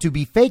have to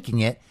be faking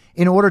it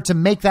in order to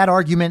make that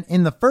argument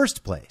in the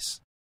first place.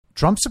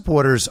 Trump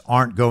supporters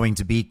aren't going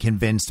to be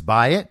convinced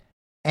by it,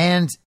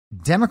 and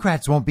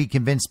Democrats won't be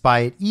convinced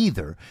by it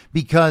either,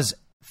 because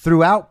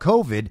throughout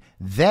COVID,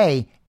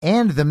 they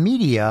and the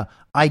media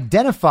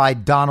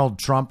identified Donald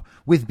Trump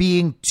with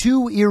being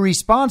too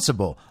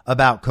irresponsible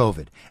about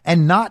COVID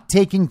and not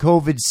taking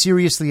COVID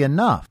seriously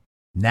enough.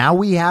 Now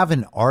we have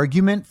an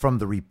argument from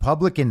the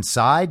Republican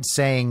side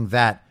saying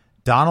that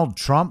Donald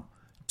Trump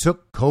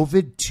took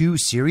COVID too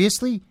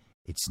seriously.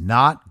 It's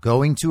not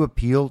going to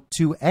appeal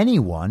to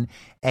anyone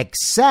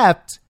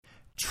except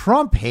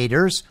Trump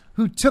haters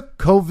who took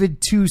COVID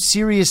too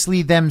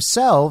seriously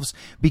themselves,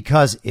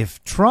 because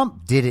if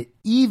Trump did it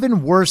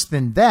even worse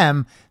than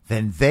them,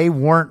 then they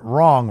weren't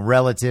wrong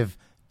relative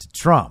to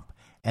Trump.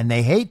 And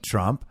they hate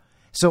Trump,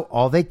 so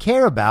all they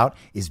care about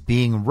is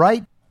being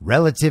right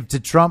relative to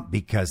Trump,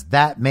 because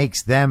that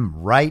makes them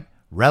right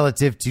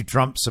relative to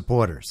Trump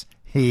supporters,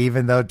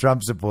 even though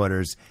Trump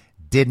supporters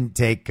didn't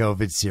take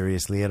COVID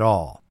seriously at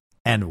all.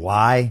 And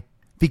why?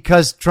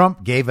 Because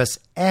Trump gave us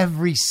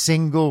every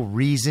single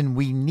reason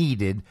we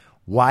needed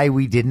why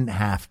we didn't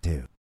have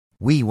to.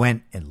 We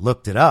went and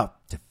looked it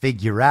up to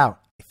figure out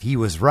if he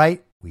was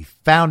right. We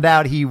found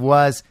out he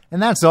was, and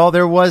that's all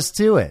there was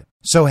to it.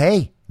 So,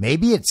 hey,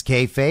 maybe it's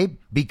kayfabe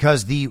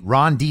because the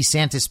Ron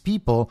DeSantis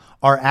people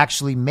are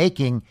actually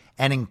making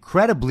an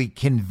incredibly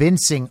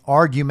convincing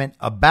argument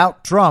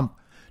about Trump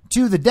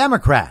to the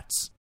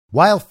Democrats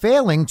while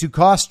failing to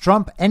cost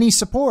Trump any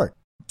support.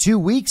 2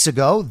 weeks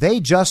ago, they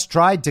just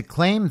tried to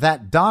claim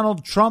that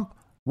Donald Trump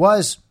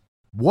was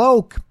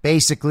woke,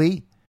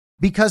 basically,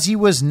 because he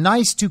was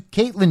nice to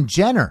Caitlyn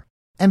Jenner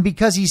and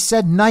because he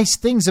said nice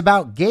things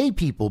about gay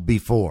people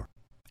before.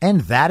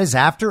 And that is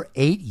after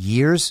 8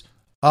 years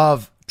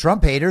of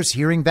Trump haters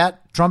hearing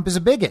that Trump is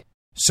a bigot.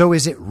 So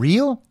is it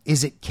real?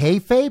 Is it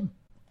kayfabe?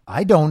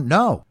 I don't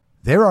know.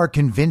 There are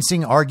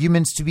convincing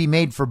arguments to be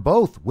made for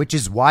both, which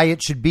is why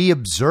it should be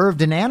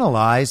observed and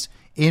analyzed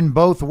in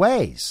both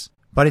ways.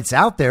 But it's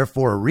out there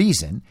for a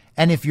reason.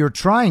 And if you're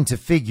trying to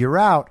figure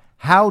out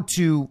how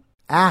to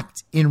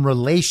act in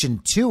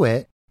relation to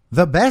it,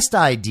 the best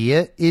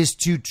idea is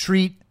to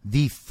treat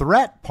the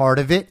threat part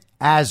of it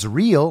as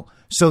real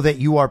so that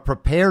you are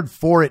prepared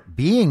for it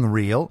being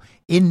real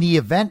in the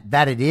event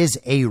that it is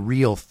a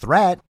real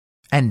threat.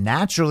 And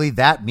naturally,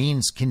 that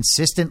means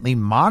consistently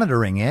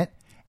monitoring it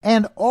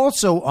and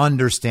also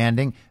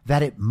understanding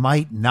that it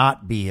might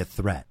not be a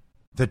threat.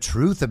 The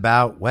truth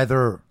about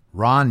whether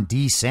Ron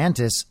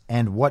DeSantis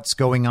and what's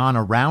going on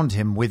around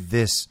him with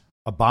this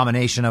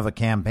abomination of a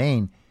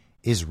campaign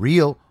is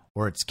real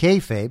or it's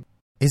kayfabe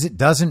is it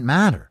doesn't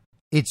matter.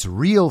 It's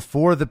real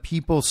for the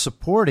people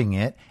supporting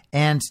it,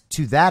 and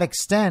to that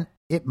extent,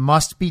 it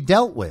must be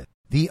dealt with.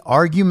 The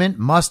argument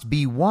must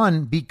be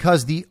won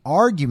because the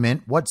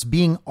argument, what's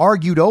being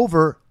argued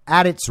over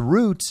at its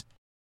roots,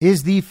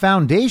 is the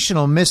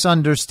foundational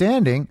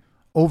misunderstanding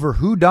over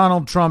who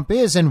Donald Trump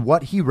is and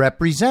what he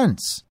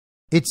represents.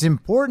 It's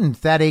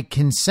important that a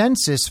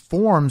consensus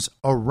forms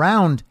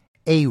around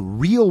a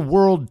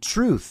real-world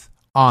truth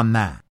on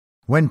that.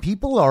 When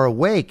people are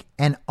awake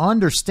and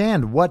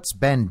understand what's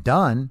been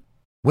done,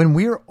 when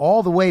we're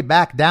all the way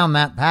back down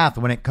that path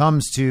when it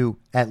comes to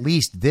at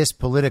least this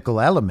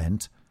political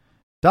element,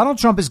 Donald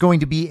Trump is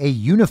going to be a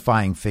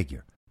unifying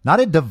figure,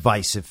 not a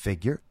divisive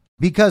figure,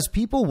 because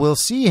people will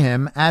see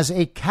him as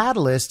a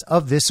catalyst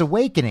of this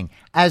awakening,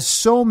 as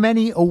so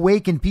many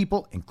awakened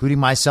people, including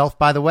myself,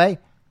 by the way,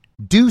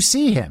 do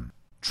see him.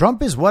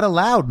 Trump is what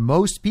allowed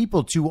most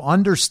people to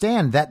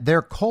understand that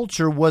their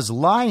culture was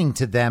lying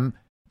to them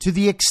to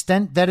the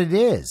extent that it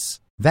is,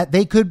 that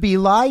they could be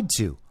lied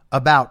to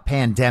about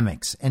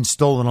pandemics and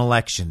stolen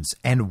elections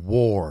and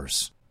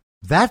wars.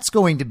 That's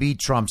going to be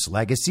Trump's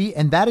legacy,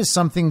 and that is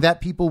something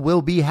that people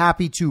will be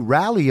happy to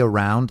rally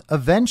around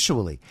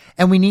eventually.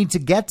 And we need to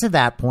get to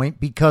that point,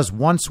 because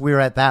once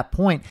we're at that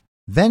point,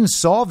 then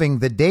solving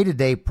the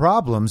day-to-day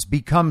problems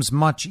becomes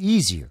much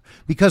easier,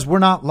 because we're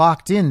not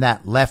locked in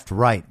that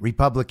left-right,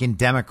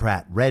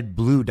 Republican-Democrat,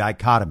 red-blue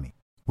dichotomy.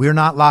 We're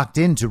not locked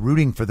into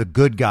rooting for the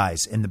good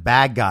guys and the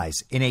bad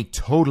guys in a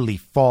totally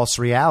false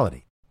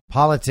reality.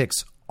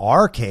 Politics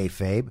are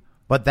kayfabe,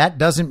 but that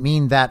doesn't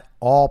mean that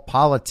all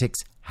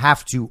politics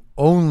have to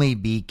only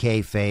be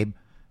kayfabe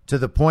to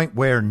the point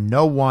where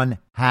no one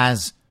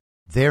has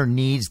their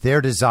needs,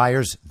 their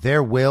desires,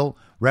 their will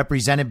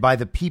represented by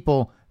the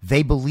people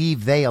they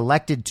believe they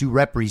elected to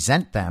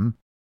represent them.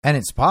 And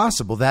it's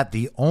possible that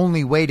the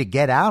only way to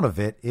get out of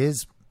it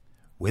is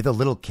with a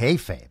little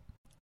kayfabe.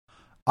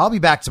 I'll be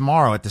back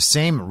tomorrow at the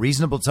same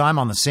reasonable time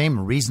on the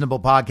same reasonable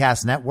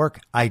podcast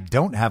network. I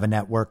don't have a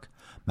network.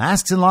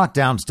 Masks and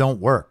lockdowns don't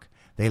work.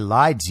 They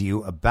lied to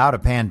you about a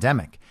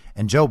pandemic,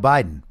 and Joe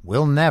Biden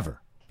will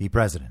never be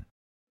president.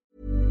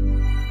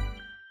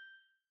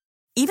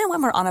 Even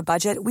when we're on a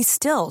budget, we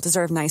still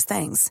deserve nice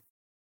things.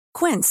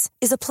 Quince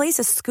is a place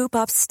to scoop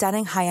up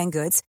stunning high-end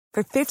goods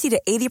for 50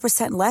 to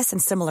 80% less than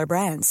similar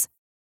brands.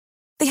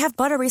 They have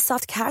buttery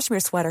soft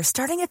cashmere sweaters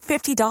starting at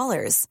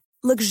 $50,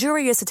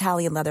 luxurious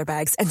Italian leather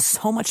bags, and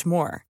so much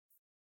more.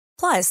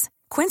 Plus,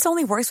 Quince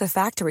only works with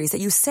factories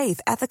that use safe,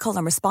 ethical,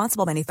 and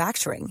responsible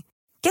manufacturing.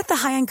 Get the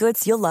high-end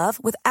goods you'll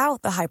love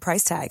without the high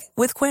price tag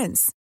with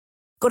Quince.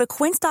 Go to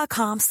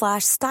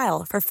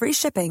quince.com/style for free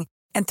shipping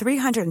and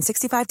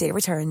 365-day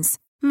returns.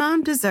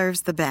 Mom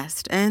deserves the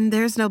best, and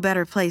there's no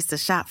better place to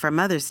shop for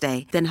Mother's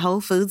Day than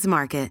Whole Foods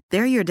Market.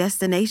 They're your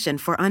destination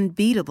for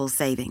unbeatable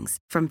savings,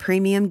 from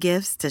premium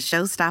gifts to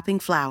show-stopping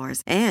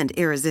flowers and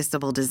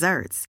irresistible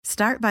desserts.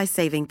 Start by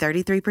saving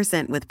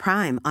 33% with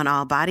Prime on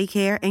all body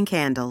care and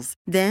candles.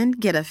 Then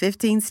get a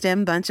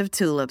 15-stem bunch of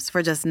tulips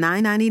for just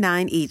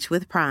 $9.99 each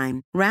with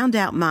Prime. Round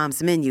out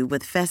Mom's menu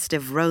with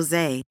festive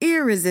rosé,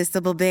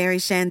 irresistible berry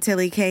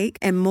chantilly cake,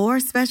 and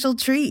more special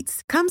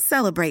treats. Come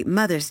celebrate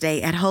Mother's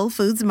Day at Whole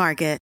Foods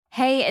Market.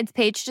 Hey, it's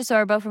Paige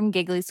DeSorbo from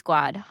Giggly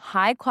Squad.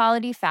 High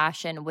quality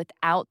fashion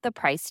without the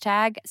price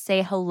tag.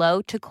 Say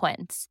hello to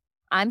Quince.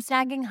 I'm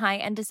snagging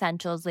high-end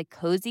essentials like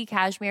cozy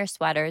cashmere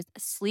sweaters,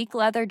 sleek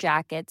leather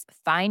jackets,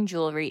 fine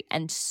jewelry,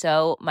 and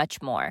so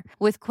much more.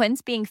 With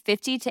Quince being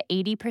 50 to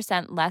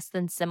 80% less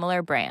than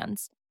similar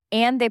brands.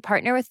 And they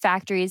partner with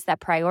factories that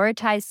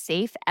prioritize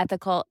safe,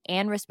 ethical,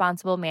 and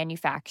responsible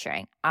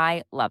manufacturing.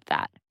 I love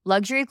that.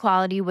 Luxury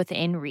quality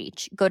within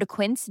reach. Go to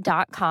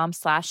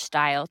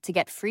quince.com/style to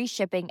get free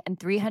shipping and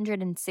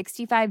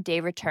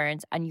 365-day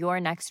returns on your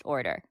next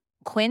order.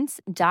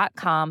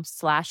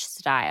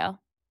 Quince.com/style.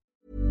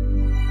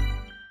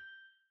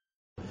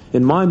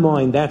 In my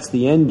mind, that's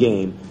the end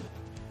game.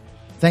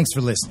 Thanks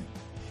for listening.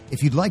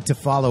 If you'd like to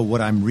follow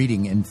what I'm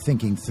reading and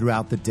thinking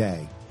throughout the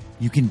day,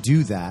 you can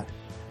do that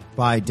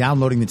by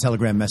downloading the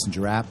Telegram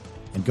Messenger app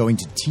and going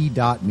to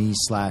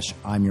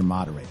t.me/I'm your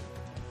moderator.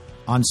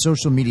 On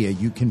social media,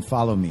 you can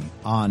follow me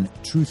on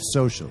Truth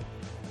Social,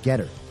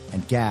 Getter,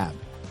 and Gab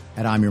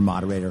at I'm Your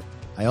Moderator.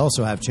 I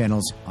also have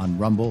channels on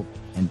Rumble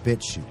and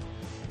BitChute.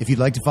 If you'd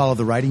like to follow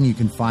the writing, you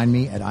can find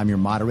me at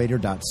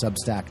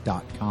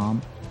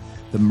I'mYourModerator.substack.com.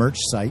 The merch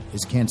site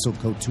is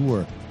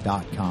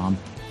cancelcouture.com,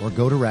 or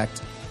go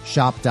direct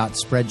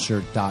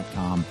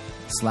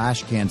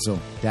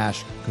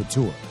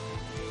shop.spreadshirt.com/cancel-couture.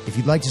 If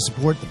you'd like to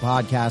support the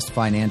podcast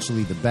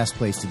financially, the best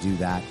place to do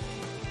that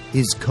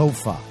is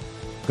Ko-Fi.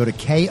 Go to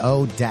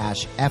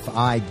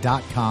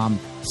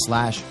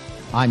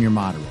ko-fi.com/I'm your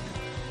moderator.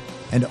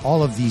 And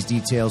all of these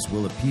details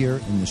will appear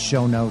in the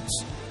show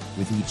notes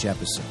with each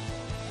episode.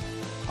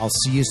 I'll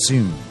see you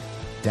soon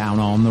down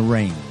on the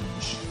range.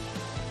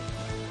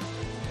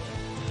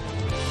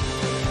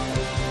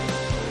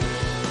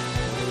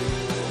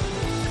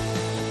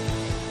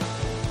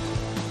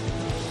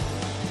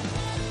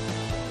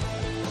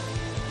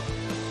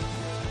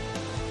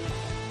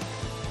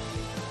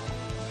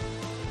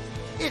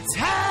 It's